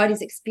that my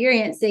body's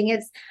experiencing.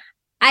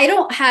 I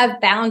don't have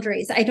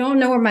boundaries. I don't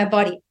know where my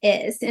body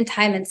is in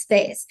time and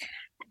space.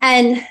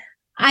 And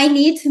I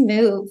need to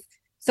move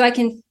so I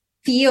can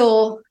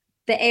feel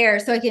the air,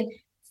 so I can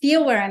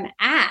feel where I'm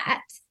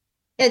at.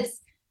 It's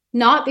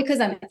not because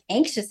I'm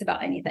anxious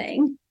about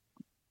anything.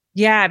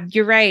 Yeah,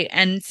 you're right.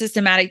 And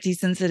systematic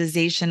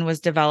desensitization was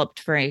developed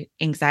for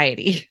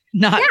anxiety,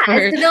 not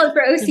it's developed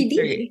for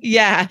OCD.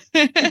 Yeah.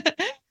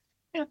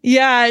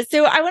 Yeah.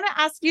 So I want to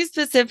ask you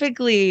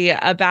specifically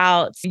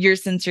about your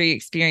sensory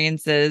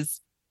experiences,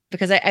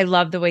 because I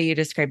love the way you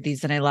describe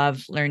these and I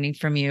love learning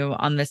from you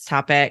on this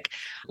topic.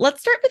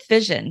 Let's start with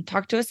vision.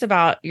 Talk to us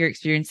about your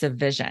experience of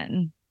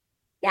vision.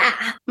 Yeah.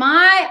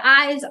 My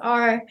eyes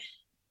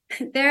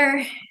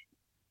they're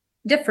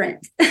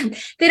different.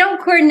 They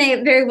don't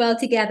coordinate very well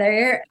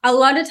together. A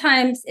lot of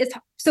times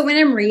so when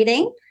I'm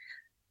reading,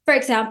 for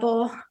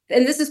example,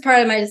 and this is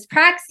part of my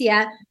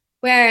dyspraxia,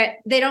 where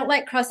they don't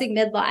like crossing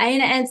midline.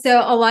 And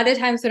so a lot of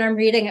times when I'm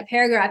reading a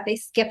paragraph, they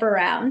skip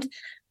around.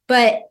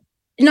 But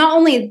not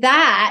only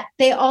that,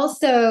 they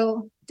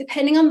also,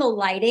 depending on the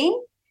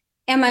lighting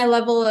and my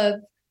level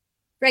of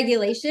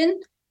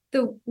regulation,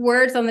 the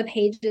words on the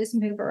pages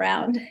move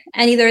around.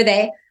 And either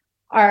they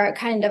are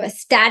kind of a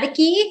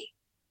staticky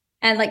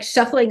and like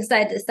shuffling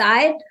side to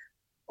side,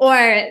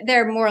 or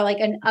they're more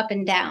like an up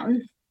and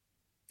down.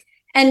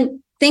 And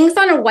things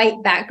on a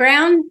white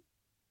background,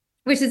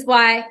 which is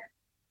why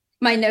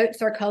my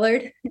notes are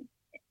colored.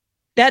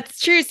 That's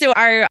true. So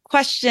our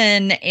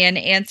question and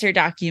answer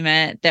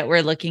document that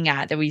we're looking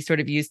at, that we sort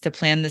of used to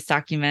plan this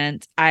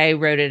document, I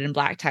wrote it in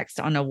black text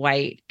on a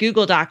white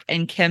Google Doc,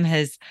 and Kim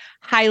has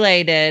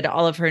highlighted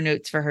all of her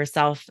notes for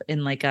herself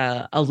in like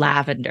a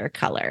lavender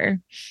color.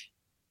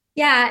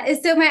 Yeah.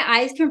 So my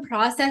eyes can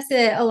process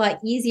it a lot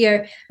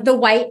easier. The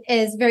white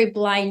is very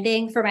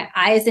blinding for my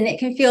eyes, and it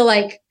can feel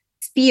like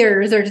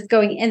spears are just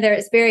going in there.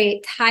 It's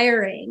very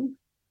tiring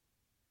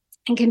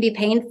and can be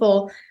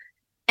painful.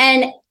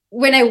 And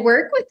when I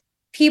work with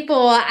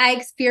people, I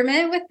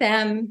experiment with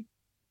them.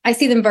 I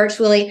see them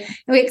virtually, and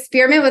we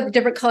experiment with a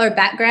different color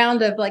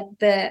background of like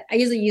I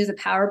usually use a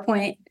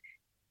PowerPoint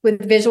with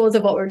visuals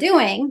of what we're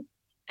doing.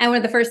 And one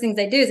of the first things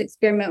I do is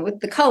experiment with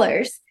the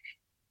colors.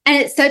 And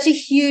it's such a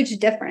huge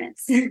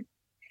difference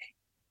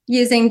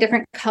using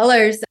different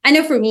colors. I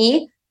know for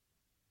me,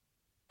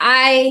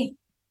 I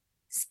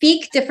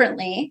speak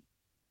differently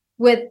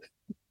with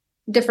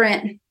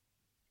different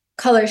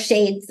color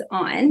shades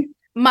on.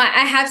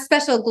 I have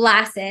special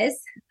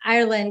glasses,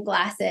 Ireland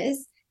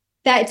glasses,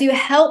 that do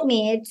help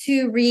me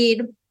to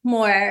read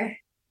more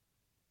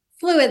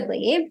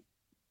fluidly.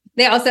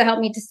 They also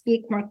help me to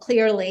speak more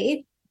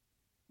clearly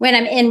when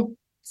I'm in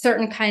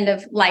certain kind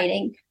of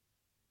lighting.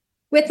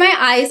 With my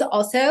eyes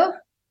also,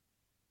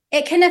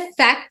 it can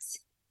affect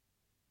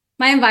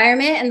my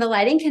environment, and the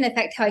lighting can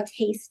affect how I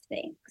taste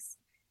things.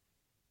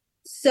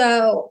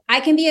 So I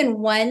can be in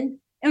one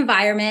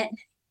environment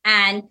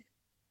and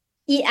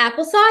eat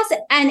applesauce,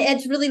 and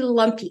it's really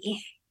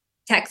lumpy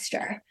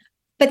texture.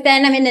 But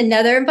then I'm in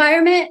another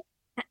environment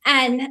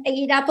and I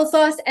eat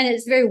applesauce and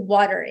it's very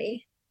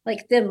watery,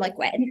 like thin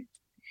liquid,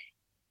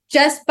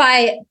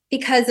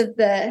 because of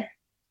the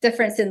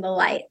difference in the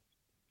light.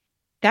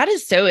 That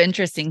is so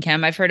interesting,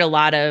 Kim. I've heard a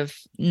lot of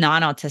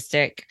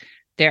non-autistic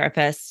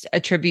therapists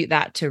attribute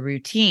that to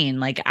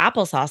routine. Like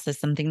applesauce is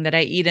something that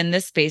I eat in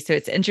this space. So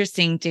it's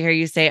interesting to hear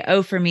you say,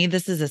 oh, for me,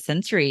 this is a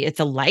sensory. It's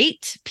a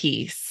light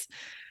piece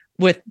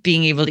with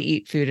being able to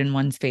eat food in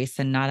one space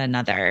and not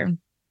another.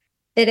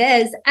 It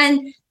is.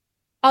 And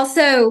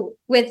also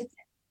with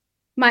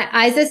my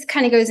eyes, this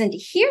kind of goes into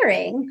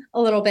hearing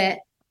a little bit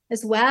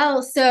as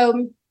well.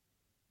 So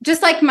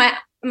just like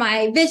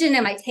my vision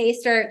and my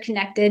taste are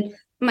connected,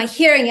 my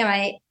hearing and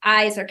my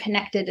eyes are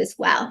connected as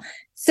well.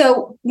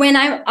 So when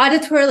I'm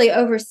auditorily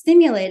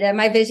overstimulated,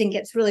 my vision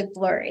gets really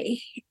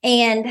blurry.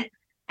 And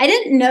I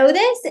didn't know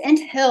this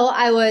until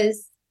I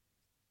was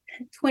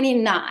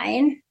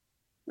 29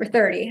 or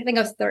 30. I think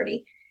I was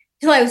 30,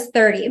 until I was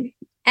 30.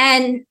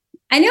 And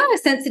I knew I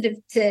was sensitive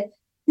to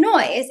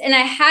noise. And I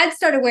had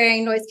started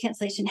wearing noise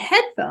cancellation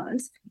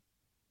headphones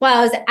while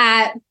I was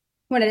at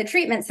one of the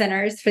treatment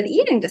centers for the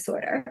eating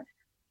disorder.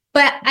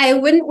 But I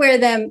wouldn't wear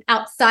them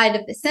outside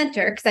of the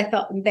center because I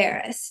felt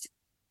embarrassed.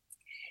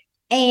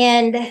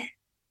 And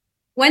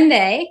one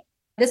day,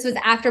 this was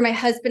after my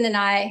husband and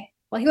I,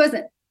 well, he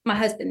wasn't my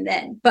husband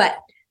then, but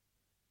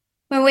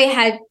before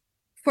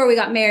we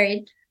got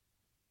married,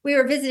 we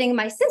were visiting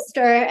my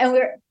sister and we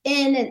were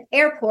in an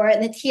airport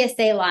in the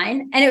TSA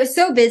line. And it was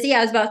so busy,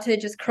 I was about to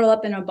just curl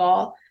up in a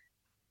ball.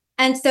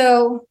 And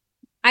so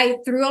I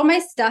threw all my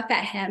stuff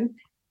at him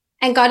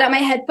and got out my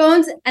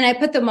headphones and I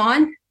put them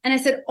on. And I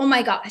said, oh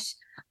my gosh,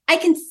 I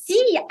can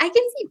see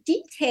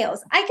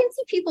details. I can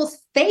see people's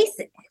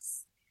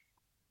faces.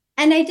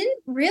 And I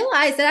didn't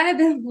realize that I had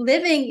been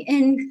living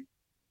in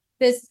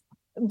this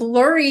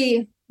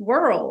blurry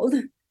world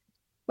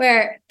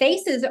where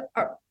faces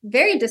are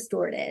very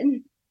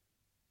distorted,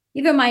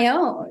 even my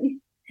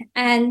own,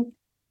 and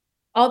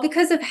all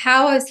because of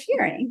how I was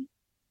hearing.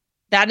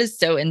 That is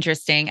so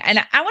interesting. And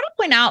I want to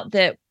point out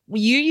that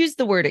you used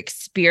the word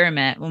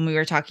experiment when we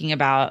were talking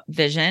about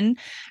vision,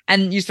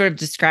 and you sort of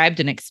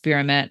described an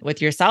experiment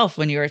with yourself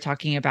when you were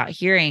talking about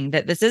hearing,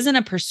 that this isn't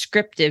a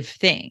prescriptive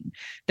thing,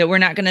 that we're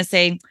not going to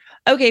say,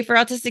 okay, for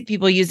autistic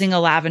people, using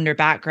a lavender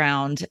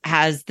background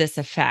has this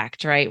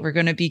effect, right? We're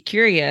going to be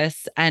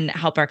curious and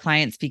help our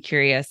clients be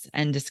curious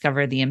and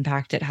discover the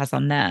impact it has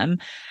on them.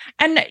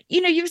 And,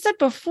 you've said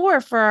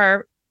before, for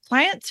our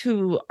clients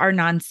who are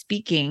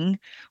non-speaking,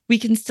 we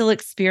can still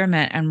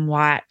experiment and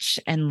watch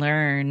and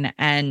learn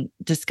and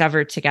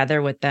discover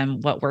together with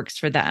them what works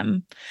for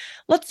them.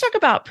 Let's talk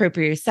about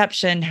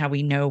proprioception, how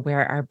we know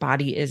where our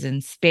body is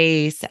in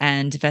space,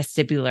 and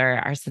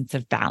vestibular, our sense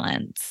of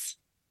balance.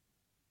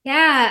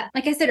 Yeah,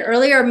 like I said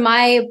earlier,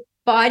 my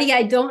body,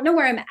 I don't know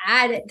where I'm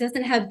at. It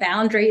doesn't have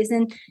boundaries.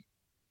 And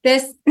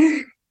this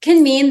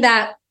can mean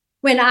that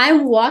when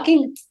I'm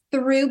walking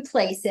through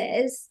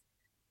places,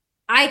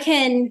 I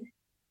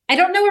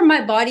don't know where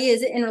my body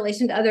is in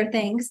relation to other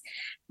things.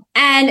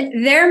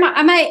 And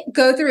I might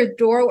go through a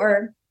door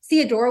or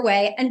see a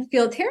doorway and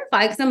feel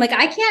terrified because I'm like,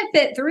 I can't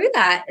fit through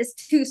that. It's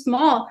too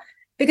small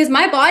because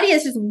my body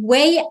is just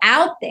way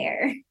out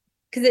there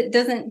because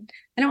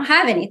I don't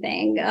have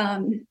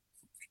anything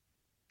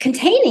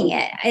containing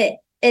it.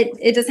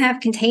 It doesn't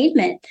have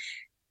containment.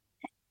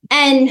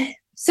 And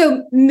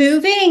so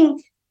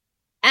moving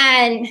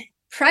and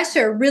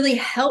pressure really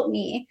helped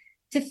me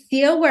to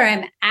feel where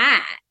I'm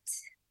at.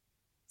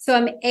 So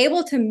I'm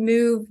able to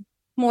move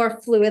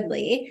more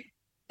fluidly,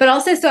 but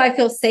also so I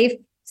feel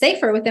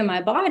safer within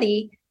my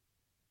body.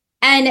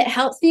 And it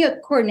helps me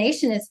with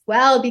coordination as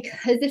well,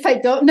 because if I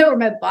don't know where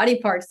my body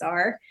parts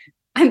are,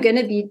 I'm going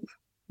to be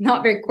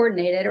not very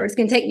coordinated, or it's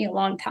going to take me a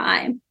long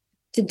time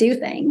to do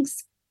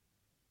things.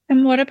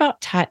 And what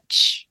about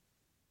touch?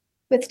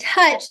 With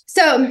touch,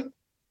 so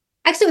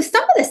actually with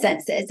some of the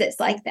senses, it's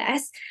like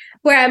this,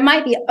 where I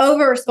might be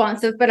over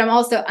responsive, but I'm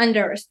also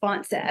under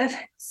responsive.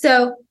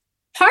 So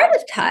part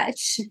of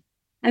touch,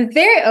 I'm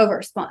very over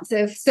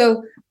responsive.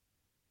 So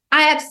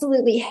I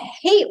absolutely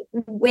hate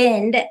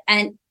wind,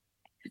 and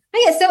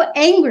I get so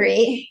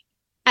angry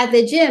at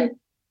the gym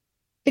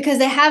because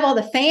they have all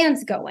the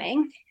fans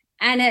going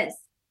and it's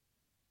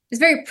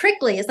very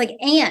prickly. It's like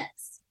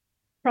ants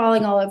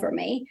crawling all over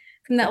me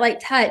from that light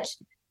touch.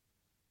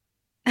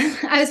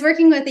 I was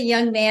working with a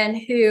young man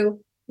who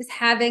was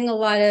having a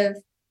lot of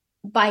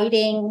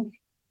biting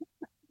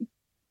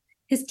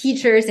his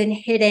teachers and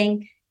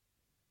hitting.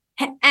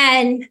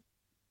 And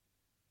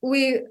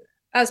I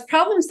was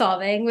problem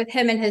solving with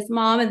him and his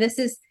mom. And this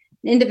is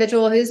an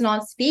individual who's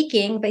not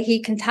speaking, but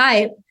he can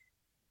type.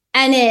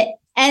 And it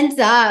ends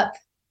up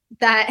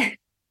that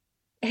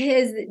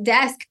his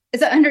desk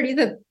is underneath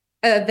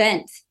a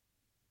vent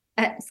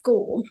at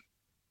school.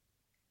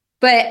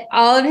 But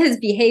all of his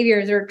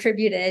behaviors are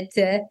attributed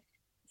to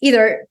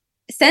either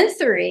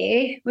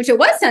sensory, which it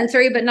was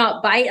sensory, but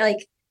not bite. Like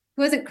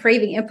he wasn't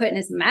craving input in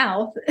his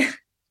mouth,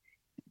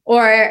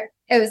 or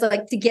it was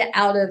like to get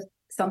out of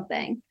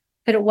something,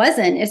 but it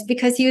wasn't. It's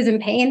because he was in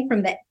pain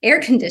from the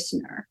air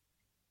conditioner.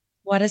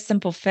 What a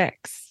simple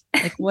fix.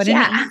 Like what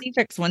an easy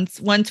fix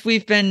once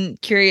we've been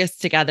curious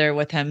together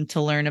with him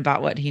to learn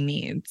about what he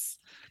needs.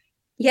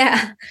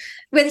 Yeah.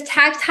 With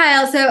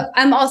tactile, so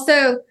I'm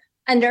also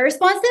under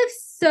responsive.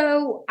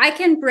 So I've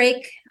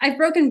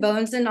broken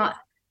bones and not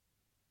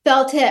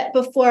felt it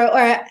before, or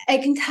I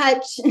can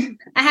touch.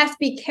 I have to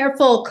be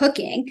careful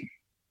cooking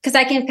because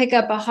I can pick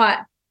up a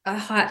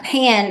hot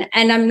pan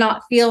and I'm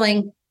not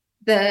feeling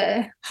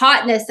the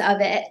hotness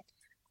of it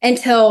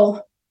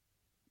until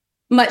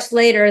much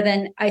later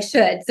than I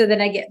should. So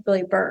then I get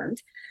really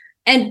burned.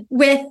 And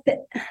with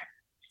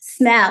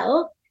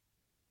smell,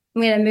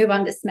 I'm going to move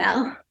on to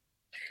smell.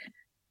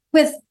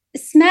 With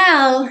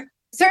smell,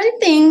 certain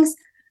things,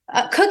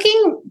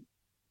 cooking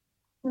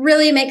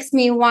really makes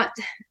me want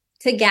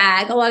to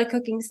gag. A lot of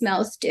cooking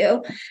smells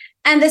do.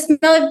 And the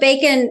smell of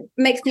bacon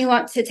makes me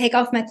want to take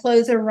off my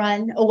clothes and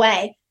run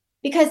away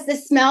because the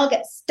smell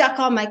gets stuck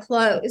on my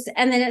clothes.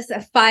 And then it's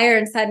a fire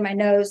inside my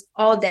nose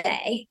all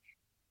day.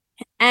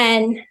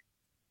 And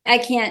I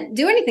can't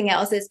do anything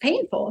else. It's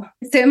painful.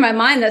 So in my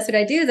mind, that's what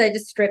I do is I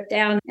just strip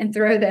down and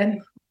throw them.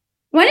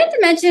 I wanted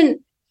to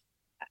mention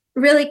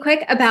really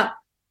quick about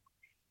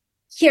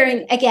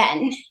hearing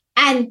again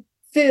and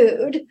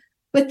food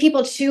with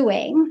people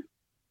chewing.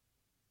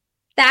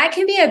 That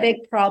can be a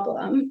big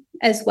problem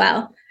as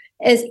well,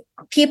 is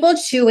people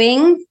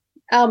chewing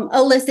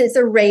elicits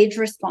a rage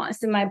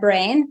response in my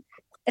brain.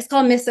 It's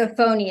called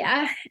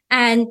misophonia.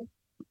 And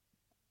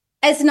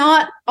it's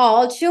not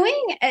all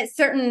chewing.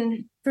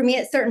 For me,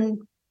 it's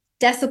certain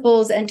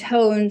decibels and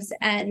tones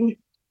and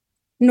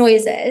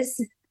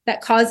noises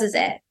that causes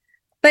it.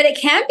 But it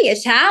can be a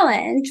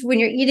challenge when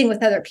you're eating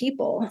with other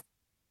people.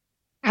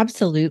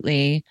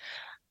 Absolutely.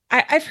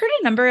 I've heard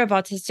a number of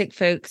autistic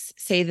folks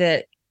say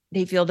that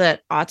they feel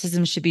that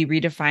autism should be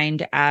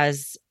redefined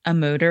as a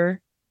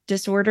motor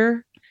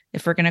disorder,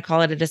 if we're going to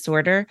call it a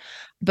disorder,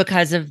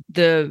 because of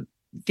the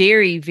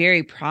very,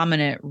 very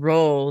prominent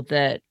role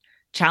that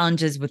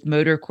challenges with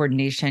motor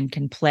coordination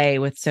can play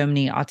with so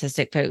many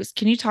autistic folks.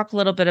 Can you talk a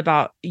little bit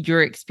about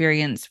your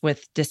experience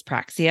with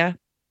dyspraxia?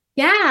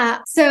 Yeah.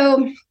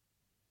 So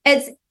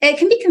it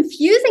can be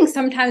confusing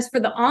sometimes for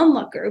the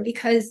onlooker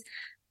because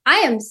I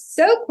am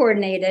so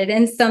coordinated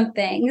in some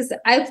things.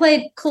 I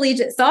played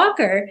collegiate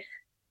soccer,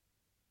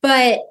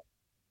 but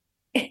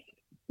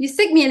you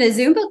stick me in a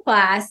Zumba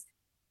class,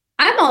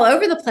 I'm all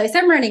over the place.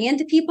 I'm running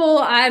into people.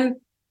 I'm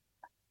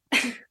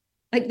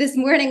like this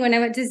morning when I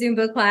went to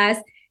Zumba class,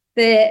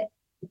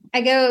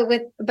 I go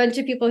with a bunch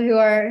of people who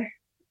are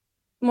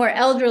more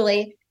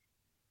elderly,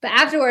 but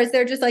afterwards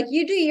they're just like,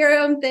 you do your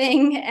own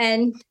thing.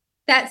 And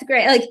that's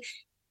great.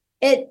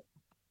 Like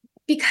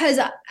because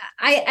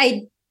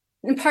I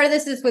and part of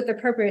this is with the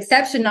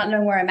proprioception, not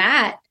knowing where I'm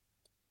at,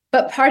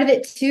 but part of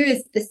it too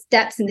is the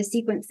steps and the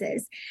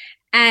sequences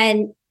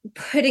and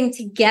putting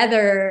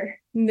together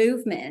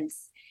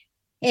movements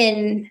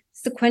in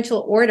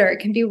sequential order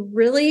can be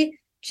really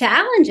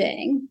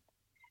challenging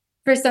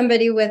for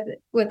somebody with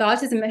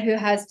autism who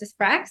has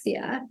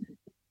dyspraxia.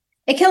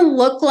 It can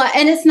look like,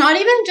 and it's not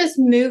even just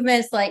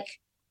movements like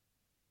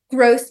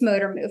gross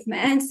motor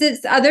movements.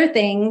 It's other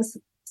things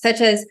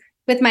such as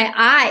with my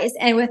eyes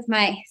and with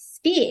my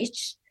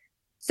speech.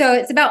 So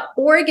it's about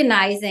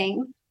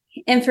organizing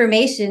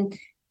information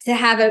to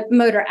have a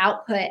motor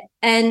output,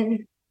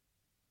 and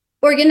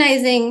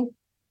organizing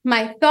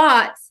my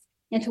thoughts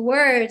into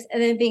words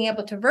and then being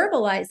able to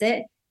verbalize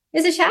it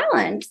is a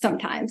challenge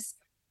sometimes.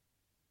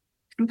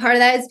 And part of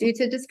that is due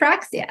to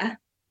dyspraxia.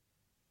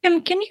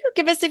 Can you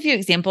give us a few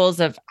examples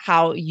of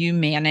how you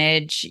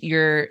manage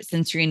your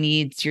sensory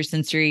needs, your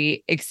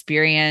sensory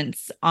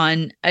experience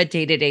on a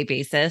day-to-day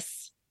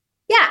basis?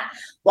 Yeah.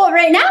 Well,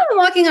 right now I'm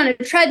walking on a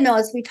treadmill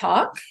as we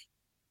talk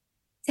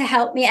to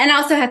help me, and I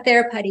also have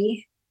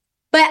therapy.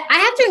 But I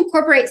have to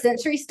incorporate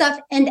sensory stuff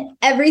in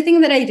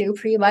everything that I do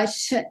pretty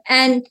much.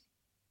 And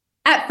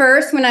at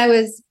first, when I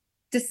was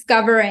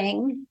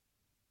discovering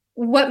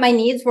what my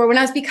needs were, when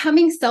I was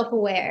becoming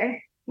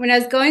self-aware, when I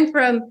was going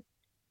from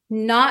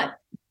not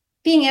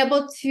being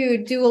able to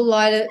do a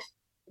lot of,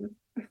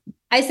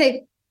 I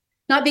say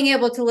not being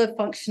able to live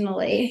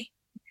functionally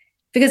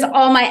because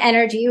all my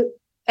energy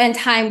and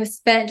time was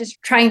spent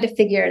just trying to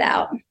figure it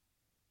out.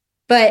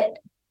 But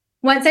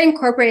once I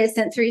incorporated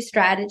sensory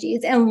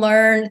strategies and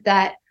learned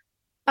that,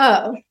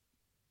 oh,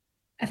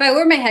 if I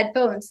wear my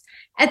headphones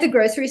at the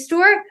grocery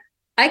store,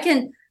 I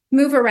can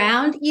move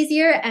around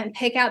easier and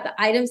pick out the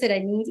items that I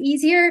need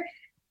easier.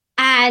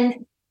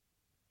 And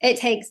it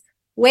takes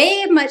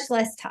way much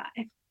less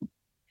time.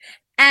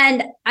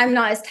 And I'm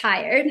not as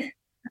tired.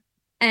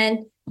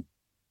 And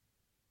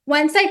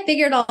once I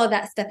figured all of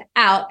that stuff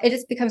out, it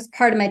just becomes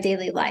part of my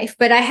daily life.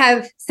 But I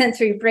have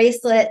sensory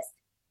bracelets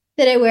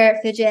that I wear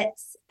at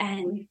fidgets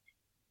and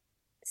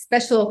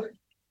special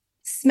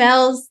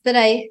smells that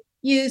I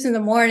use in the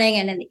morning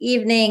and in the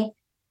evening.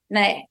 And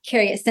I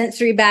carry a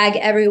sensory bag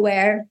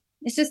everywhere.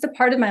 It's just a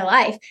part of my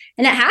life.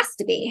 And it has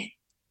to be.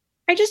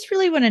 I just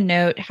really want to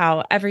note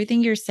how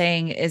everything you're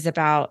saying is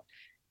about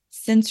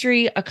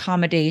sensory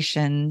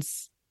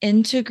accommodations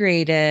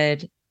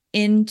integrated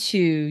into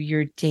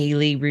your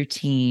daily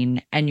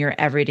routine and your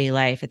everyday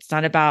life. It's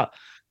not about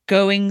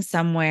going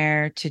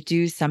somewhere to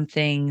do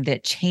something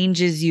that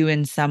changes you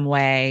in some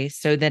way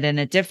so that in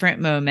a different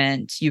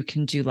moment you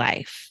can do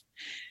life.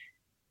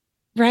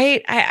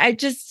 Right? I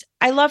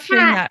love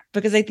hearing that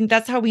because I think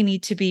that's how we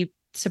need to be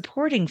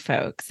supporting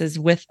folks, is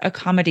with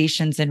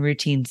accommodations and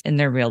routines in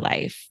their real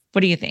life.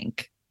 What do you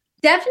think?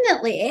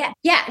 Definitely.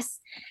 Yes.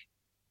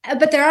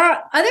 But there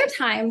are other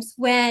times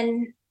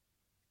when,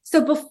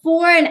 so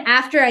before and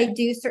after I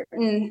do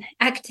certain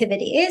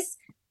activities,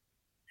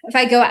 if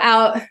I go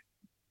out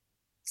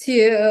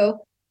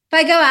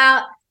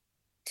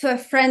to a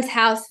friend's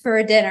house for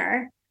a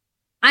dinner,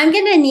 I'm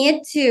going to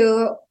need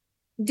to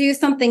do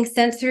something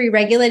sensory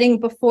regulating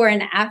before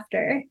and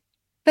after.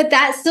 But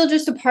that's still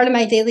just a part of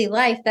my daily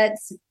life.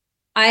 That's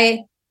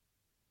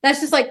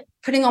just like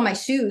putting on my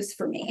shoes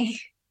for me.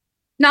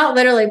 Not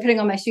literally putting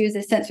on my shoes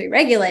is sensory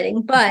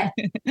regulating, but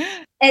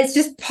it's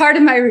just part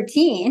of my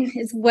routine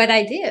is what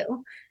I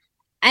do.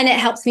 And it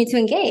helps me to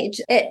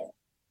engage.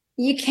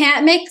 You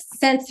can't make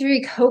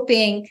sensory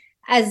coping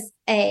as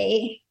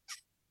I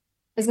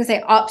was going to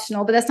say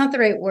optional, but that's not the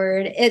right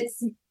word.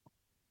 It's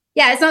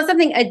not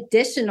something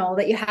additional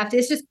that you have to.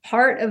 It's just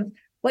part of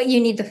what you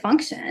need to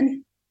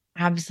function.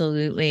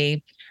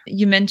 Absolutely.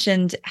 You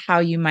mentioned how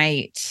you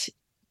might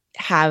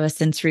have a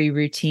sensory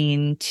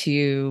routine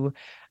to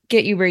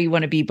get you where you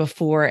want to be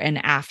before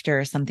and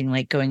after something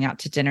like going out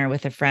to dinner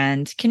with a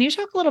friend. Can you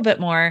talk a little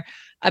bit more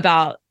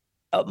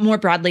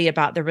broadly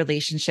about the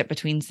relationship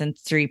between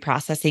sensory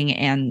processing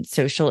and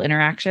social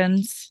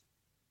interactions?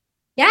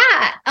 Yeah,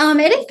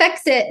 it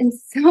affects it in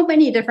so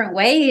many different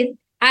ways.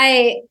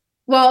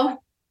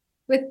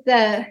 With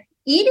the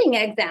eating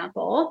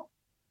example,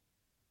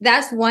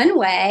 that's one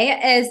way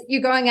is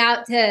you're going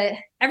out to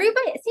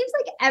everybody. It seems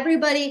like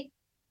everybody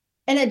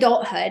in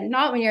adulthood,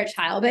 not when you're a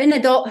child, but in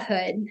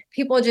adulthood,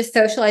 people just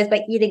socialize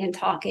by eating and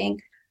talking,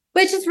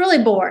 which is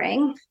really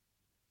boring.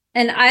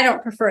 And I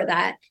don't prefer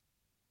that.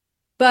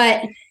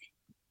 But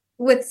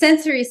with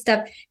sensory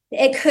stuff,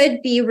 it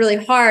could be really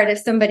hard if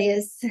somebody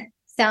is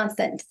sound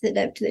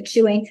sensitive to the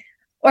chewing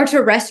or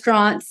to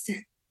restaurants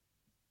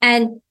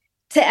and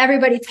to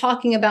everybody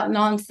talking about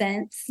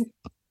nonsense.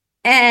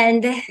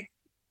 And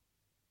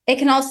it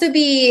can also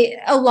be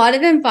a lot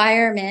of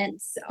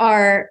environments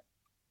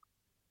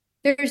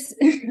there's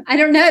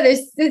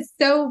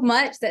so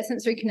much that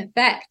sensory can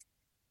affect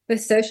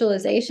with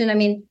socialization. I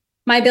mean,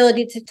 my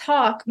ability to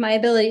talk, my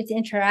ability to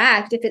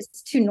interact, if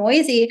it's too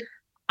noisy,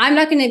 I'm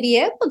not going to be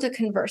able to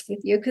converse with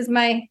you because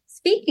my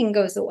speaking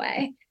goes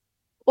away.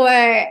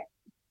 Or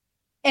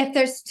if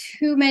there's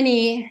too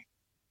many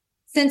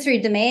sensory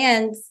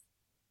demands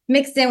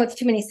mixed in with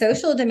too many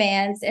social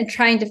demands and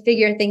trying to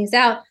figure things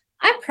out,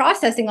 I'm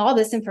processing all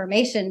this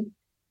information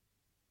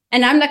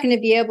and I'm not going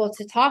to be able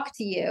to talk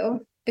to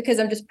you because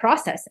I'm just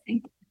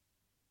processing.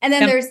 And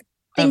then there's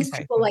things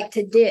people like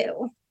to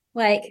do.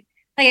 Like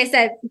I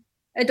said,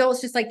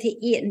 adults just like to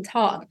eat and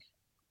talk,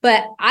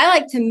 but I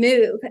like to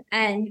move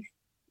and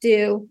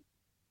do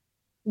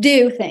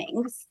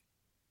things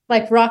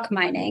like rock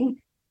mining.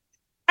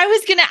 I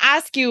was going to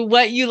ask you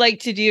what you like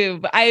to do,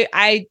 but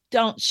I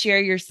don't share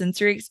your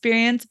sensory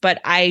experience, but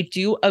I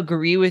do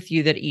agree with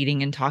you that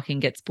eating and talking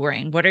gets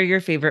boring. What are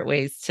your favorite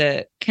ways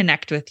to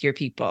connect with your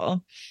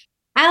people?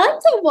 I like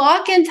to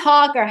walk and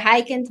talk or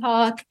hike and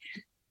talk.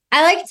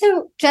 I like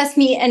to just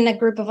meet in a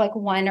group of like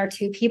 1 or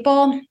 2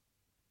 people.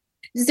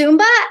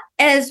 Zumba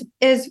is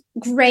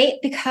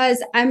great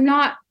because I'm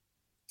not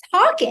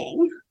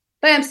talking,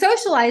 but I'm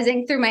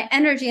socializing through my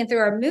energy and through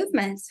our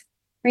movements.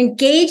 We're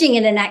engaging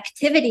in an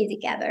activity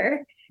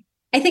together.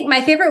 I think my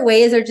favorite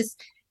ways are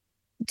just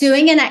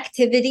doing an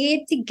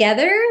activity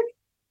together,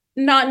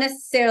 not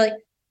necessarily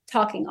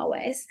talking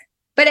always,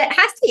 but it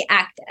has to be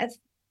active.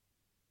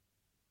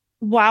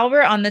 While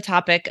we're on the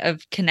topic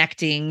of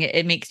connecting,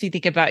 it makes me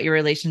think about your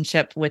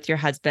relationship with your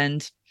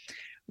husband.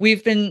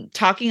 We've been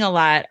talking a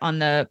lot on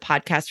the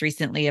podcast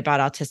recently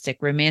about autistic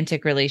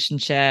romantic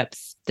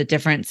relationships, the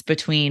difference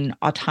between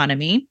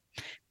autonomy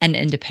and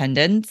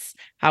independence,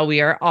 how we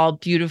are all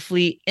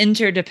beautifully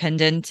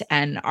interdependent,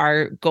 and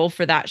our goal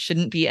for that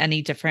shouldn't be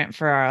any different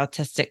for our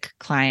autistic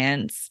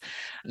clients.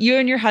 You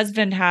and your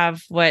husband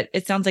have what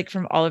it sounds like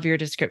from all of your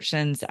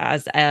descriptions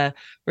as a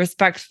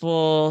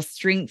respectful,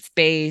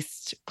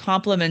 strengths-based,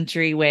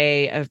 complementary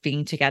way of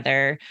being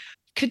together.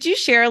 Could you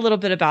share a little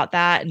bit about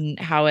that and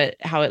how it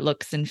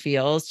looks and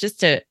feels,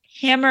 just to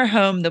hammer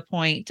home the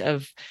point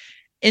of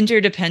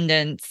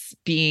interdependence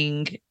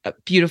being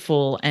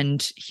beautiful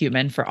and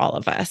human for all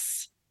of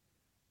us?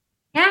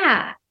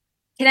 Yeah.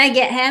 Can I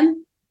get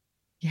him?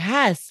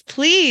 Yes,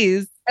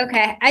 please.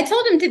 Okay. I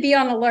told him to be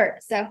on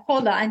alert, so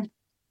hold on.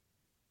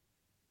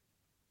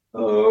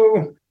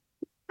 Oh,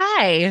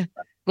 Hi.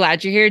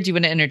 Glad you're here. Do you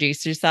want to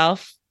introduce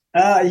yourself?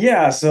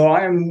 yeah. So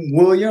I'm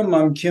William.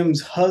 I'm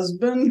Kim's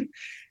husband,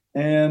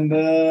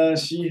 and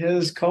she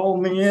has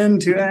called me in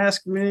to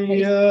ask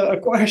me a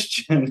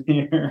question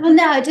here. Well,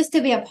 no, just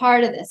to be a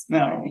part of this.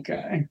 No,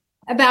 okay.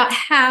 About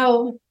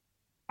how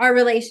our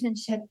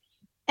relationship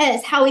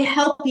is, how we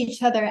help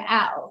each other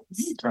out.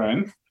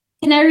 Okay.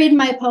 Can I read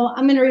my poem?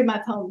 I'm going to read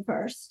my poem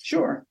first.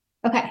 Sure.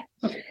 Okay.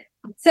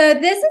 So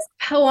this is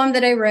a poem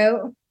that I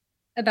wrote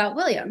about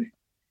William.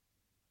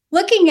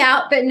 Looking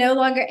out, but no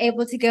longer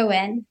able to go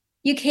in,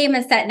 you came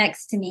and sat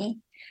next to me.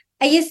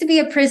 I used to be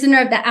a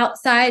prisoner of the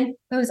outside,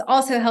 but was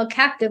also held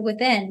captive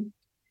within.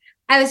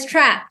 I was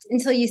trapped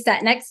until you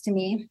sat next to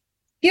me.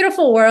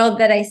 Beautiful world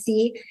that I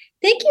see.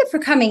 Thank you for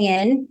coming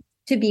in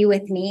to be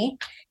with me.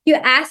 You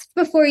asked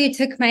before you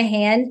took my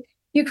hand.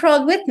 You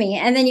crawled with me,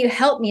 and then you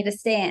helped me to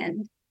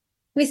stand.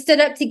 We stood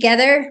up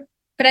together,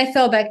 but I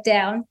fell back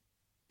down.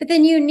 But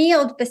then you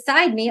kneeled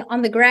beside me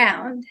on the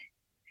ground.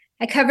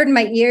 I covered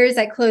my ears.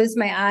 I closed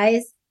my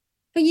eyes.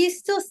 But you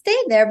still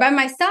stayed there by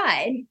my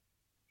side.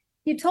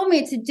 You told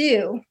me to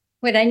do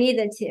what I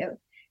needed to,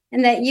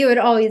 and that you would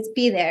always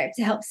be there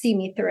to help see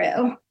me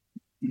through.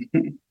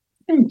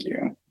 Thank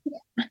you.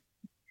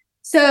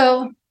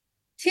 So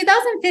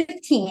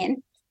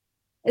 2015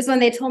 is when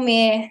they told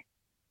me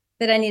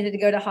that I needed to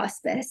go to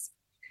hospice.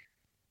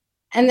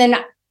 And then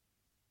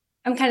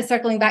I'm kind of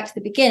circling back to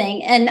the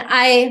beginning, and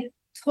I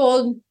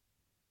was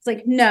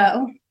like,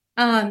 no.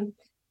 I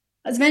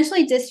was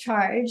eventually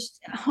discharged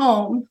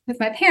home with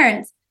my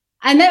parents.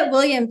 I met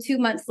William 2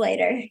 months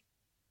later,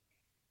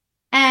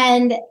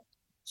 and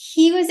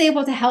he was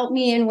able to help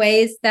me in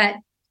ways that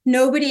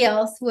nobody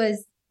else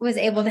was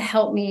able to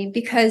help me,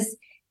 because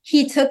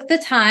he took the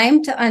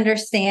time to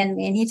understand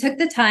me, and he took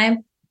the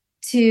time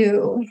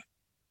to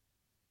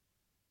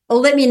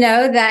let me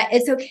know that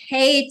it's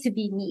okay to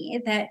be me,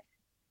 that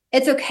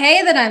it's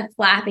okay that I'm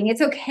flapping.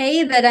 It's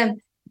okay that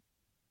I'm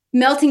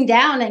melting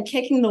down and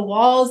kicking the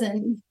walls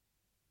and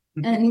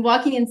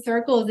walking in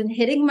circles and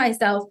hitting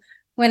myself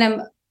when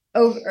I'm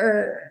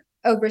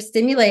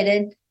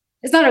overstimulated.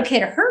 It's not okay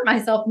to hurt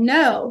myself,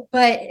 no,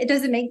 but it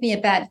doesn't make me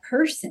a bad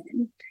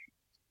person.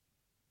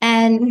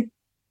 And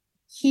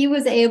he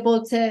was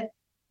able to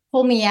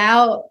pull me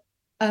out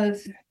of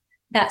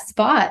that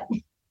spot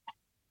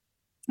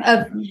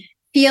of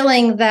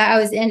feeling that I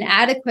was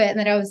inadequate and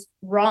that I was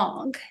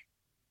wrong.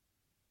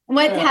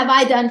 What have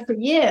I done for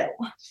you?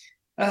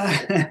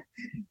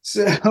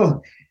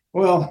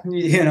 Well,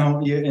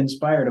 you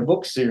inspired a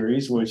book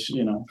series, which,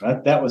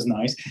 that was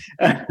nice.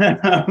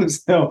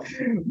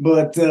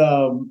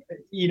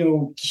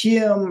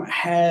 Kim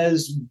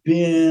has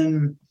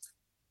been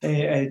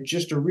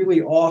just a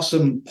really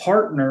awesome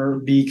partner,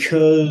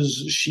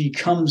 because she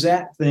comes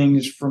at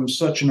things from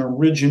such an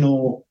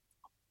original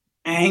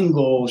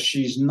angle.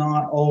 She's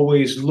not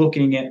always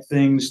looking at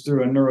things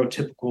through a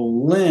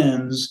neurotypical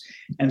lens.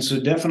 And so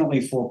definitely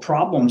for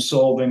problem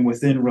solving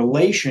within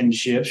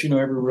relationships,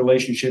 every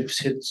relationship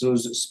hits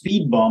those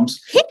speed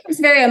bumps. It's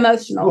very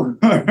emotional.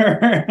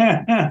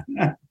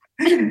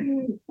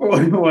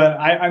 Well,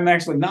 I'm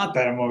actually not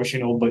that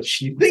emotional, but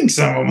she thinks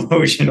I'm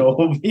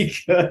emotional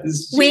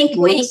because she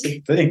looks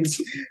at things.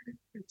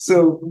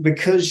 So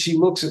because she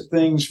looks at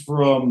things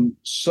from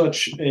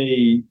such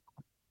a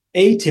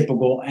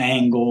atypical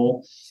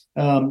angle,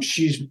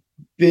 she's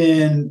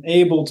been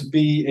able to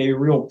be a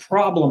real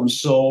problem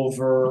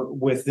solver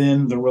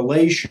within the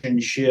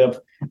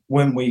relationship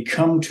when we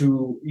come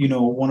to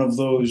one of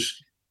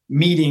those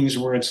meetings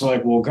where it's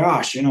like, well,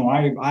 gosh,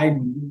 I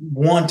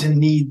want and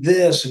need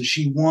this, and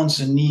she wants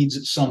and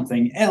needs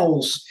something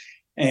else.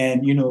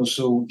 And,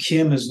 so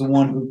Kim is the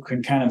one who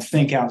can kind of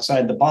think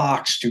outside the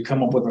box to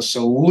come up with a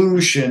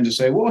solution to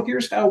say, well,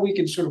 here's how we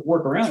can sort of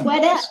work around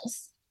what this.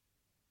 else?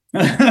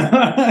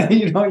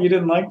 You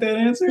didn't like that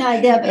answer? No, I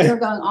did, but you're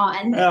going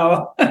on.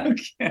 Oh,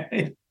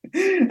 okay.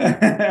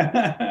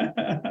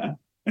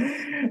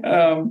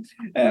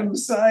 And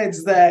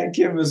besides that,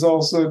 Kim is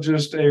also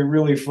just a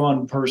really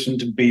fun person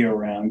to be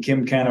around.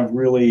 Kim kind of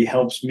really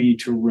helps me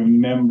to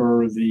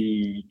remember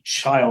the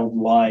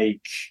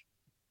childlike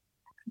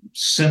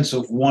sense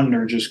of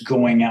wonder, just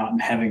going out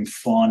and having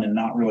fun and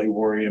not really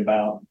worried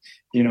about,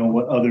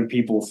 what other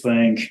people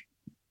think,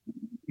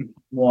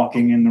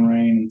 walking in the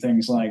rain and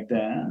things like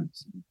that.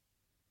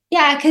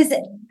 Yeah, because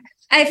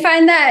I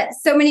find that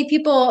so many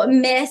people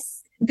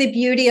miss the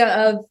beauty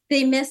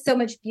they miss so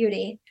much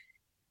beauty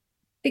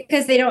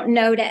because they don't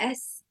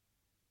notice.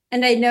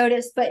 And I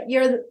notice, but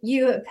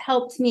you have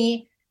helped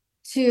me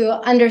to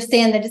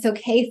understand that it's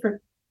okay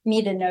for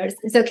me to notice.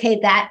 It's okay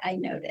that I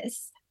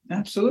notice.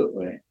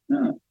 Absolutely.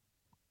 Yeah.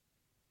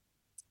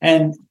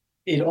 And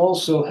it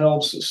also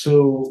helps.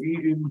 So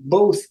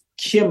both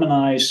Kim and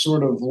I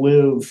sort of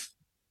live,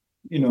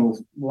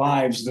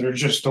 lives that are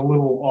just a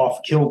little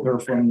off kilter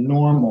from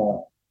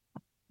normal.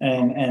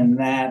 And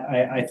that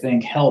I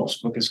think helps,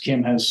 because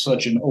Kim has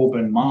such an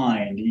open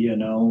mind,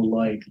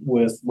 like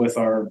with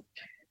our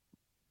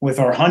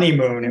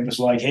honeymoon, it was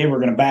like, hey, we're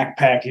going to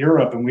backpack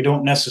Europe and we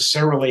don't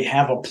necessarily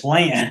have a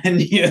plan,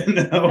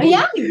 Oh,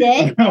 yeah, we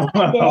did.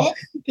 Well,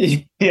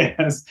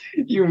 yes,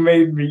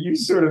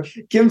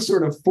 Kim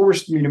sort of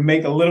forced me to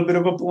make a little bit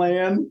of a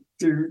plan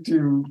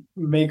to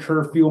make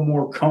her feel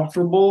more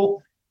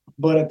comfortable.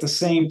 But at the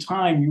same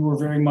time, you were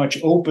very much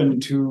open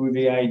to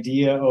the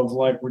idea of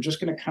like, we're just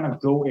going to kind of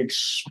go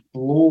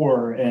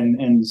explore and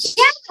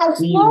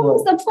explore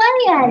is the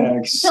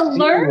plan to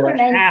learn what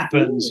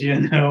happens,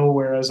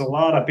 whereas a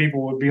lot of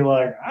people would be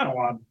like, I don't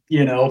want,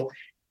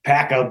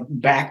 pack a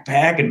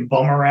backpack and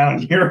bum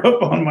around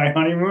Europe on my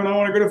honeymoon. I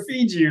want to go to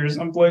Fiji or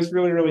someplace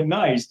really, really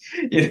nice,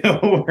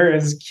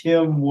 whereas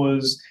Kim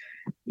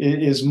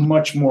is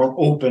much more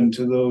open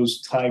to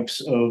those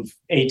types of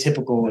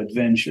atypical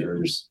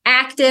adventures.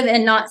 Active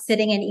and not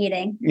sitting and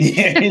eating.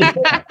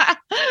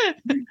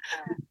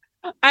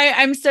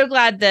 I'm so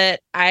glad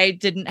that I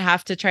didn't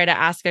have to try to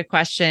ask a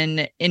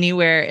question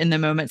anywhere in the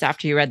moments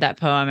after you read that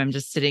poem. I'm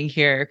just sitting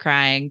here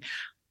crying.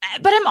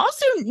 But I'm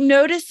also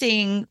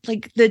noticing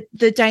like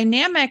the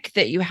dynamic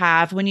that you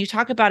have when you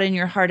talk about in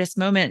your hardest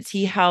moments,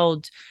 he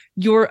held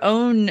your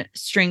own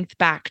strength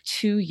back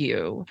to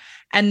you.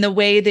 And the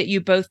way that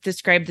you both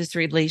describe this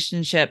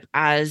relationship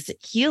as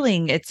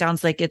healing, it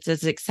sounds like it's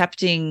as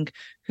accepting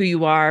who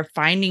you are,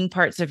 finding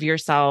parts of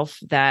yourself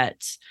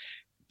that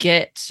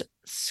get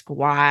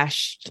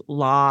squashed,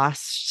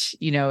 lost,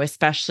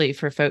 especially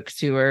for folks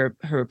who are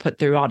put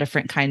through all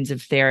different kinds of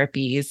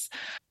therapies.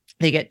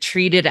 They get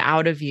treated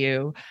out of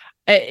you.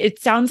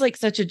 It sounds like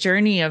such a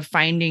journey of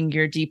finding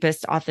your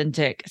deepest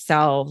authentic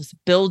selves,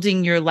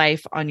 building your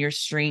life on your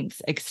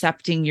strengths,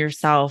 accepting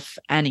yourself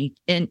and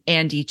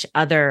each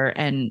other,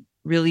 and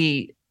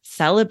really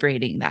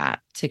celebrating that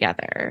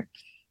together.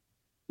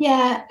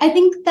 Yeah, I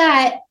think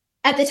that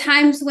at the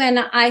times when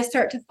I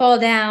start to fall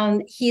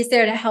down, he's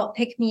there to help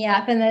pick me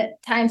up. And the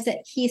times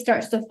that he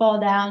starts to fall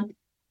down,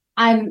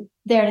 I'm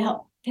there to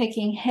help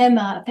picking him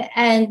up.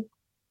 And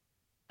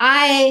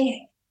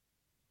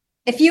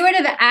if you would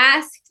have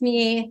asked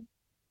me,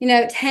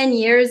 10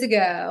 years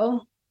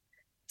ago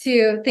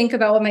to think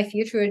about what my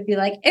future would be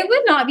like, it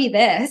would not be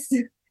this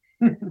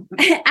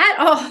at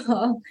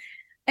all.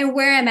 And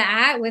where I'm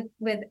at with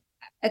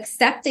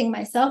accepting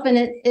myself.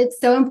 And it's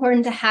so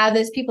important to have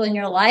those people in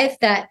your life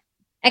that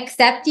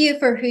accept you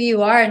for who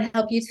you are and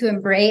help you to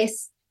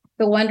embrace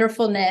the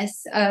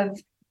wonderfulness of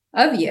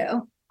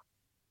you.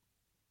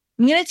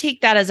 I'm going to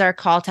take that as our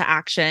call to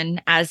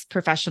action as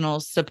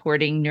professionals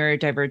supporting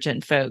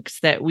neurodivergent folks,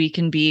 that we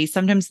can be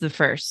sometimes the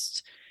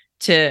first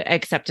to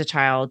accept a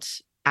child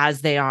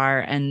as they are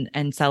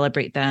and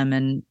celebrate them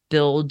and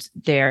build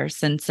their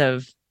sense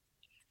of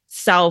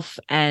self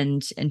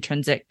and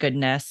intrinsic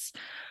goodness,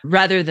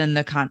 rather than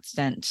the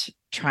constant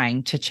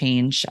trying to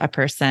change a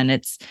person.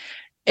 It's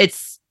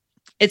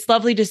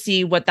lovely to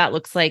see what that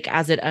looks like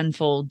as it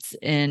unfolds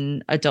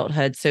in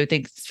adulthood. So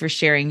thanks for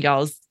sharing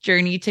y'all's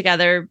journey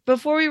together.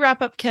 Before we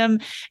wrap up, Kim,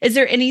 is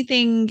there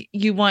anything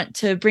you want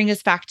to bring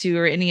us back to,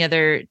 or any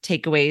other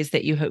takeaways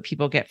that you hope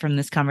people get from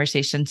this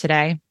conversation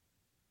today?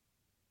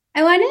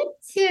 I wanted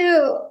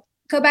to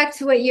go back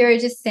to what you were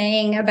just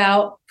saying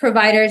about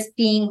providers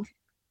being,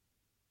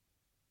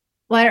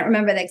 well, I don't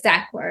remember the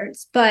exact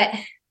words, but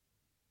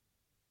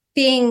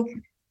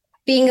being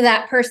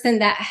that person,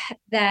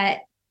 that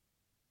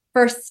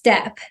first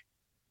step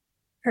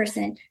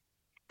person.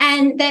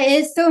 And that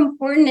is so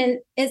important. And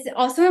it's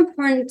also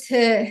important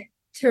to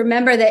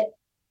remember that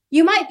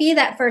you might be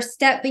that first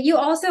step, but you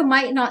also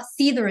might not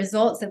see the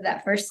results of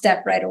that first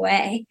step right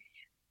away.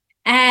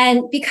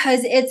 And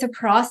because it's a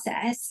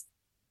process,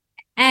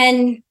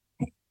 and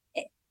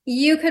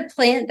you could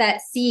plant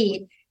that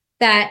seed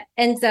that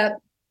ends up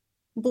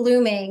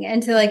blooming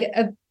into like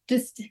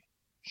just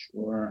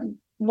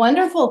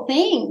wonderful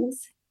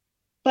things,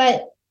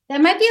 but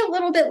that might be a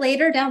little bit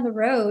later down the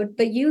road,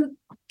 but you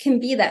can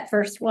be that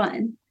first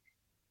one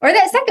or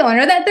that second one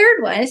or that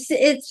third one.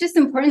 It's just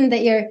important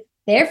that you're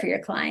there for your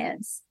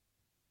clients.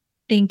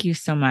 Thank you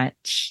so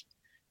much.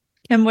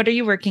 Kim, what are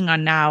you working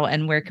on now,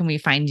 and where can we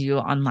find you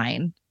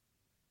online?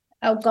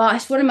 Oh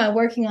gosh, what am I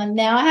working on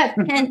now? I have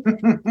 10.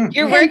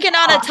 You're working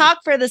on a talk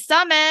for the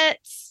summit.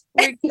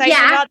 We're excited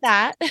about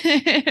that.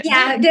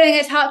 Yeah, doing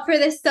a talk for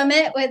the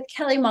summit with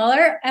Kelly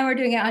Mahler, and we're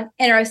doing it on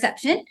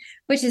interoception,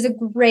 which is a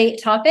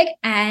great topic.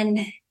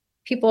 And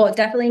people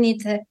definitely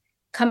need to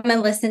come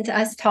and listen to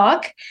us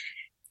talk.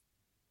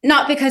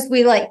 Not because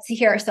we like to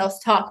hear ourselves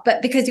talk,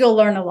 but because you'll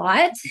learn a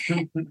lot.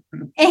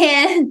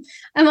 And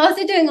I'm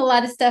also doing a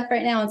lot of stuff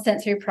right now on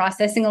sensory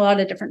processing, a lot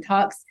of different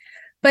talks.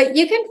 But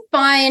you can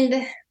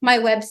find my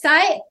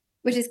website,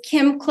 which is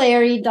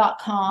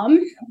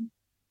kimclairy.com.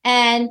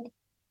 And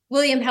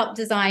William helped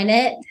design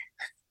it.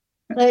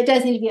 But it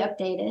does need to be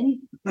updated.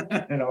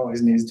 It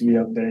always needs to be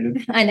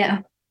updated. I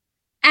know.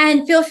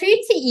 And feel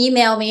free to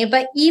email me,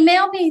 but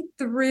email me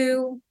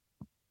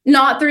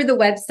not through the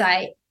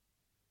website,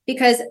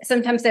 because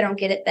sometimes I don't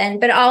get it then.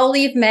 But I'll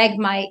leave Meg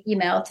my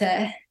email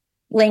to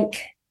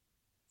link.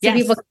 So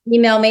people can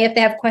email me if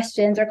they have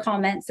questions or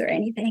comments or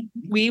anything.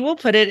 We will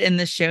put it in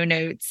the show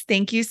notes.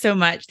 Thank you so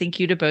much. Thank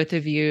you to both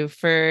of you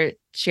for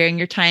sharing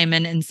your time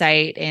and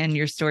insight and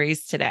your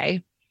stories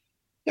today.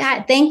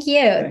 Yeah, thank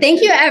you.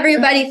 Thank you,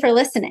 everybody, for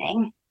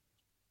listening.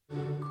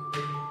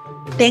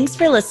 Thanks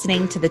for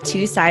listening to the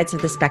Two Sides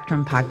of the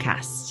Spectrum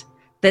podcast.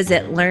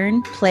 Visit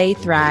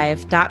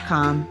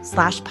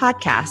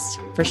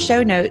learnplaythrive.com/podcast for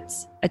show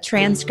notes, a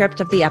transcript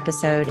of the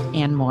episode,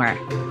 and more.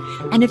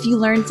 And if you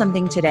learned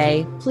something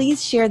today,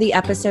 please share the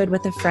episode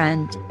with a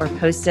friend or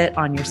post it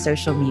on your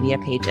social media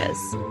pages.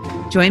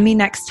 Join me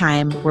next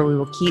time, where we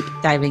will keep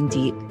diving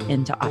deep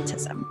into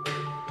autism.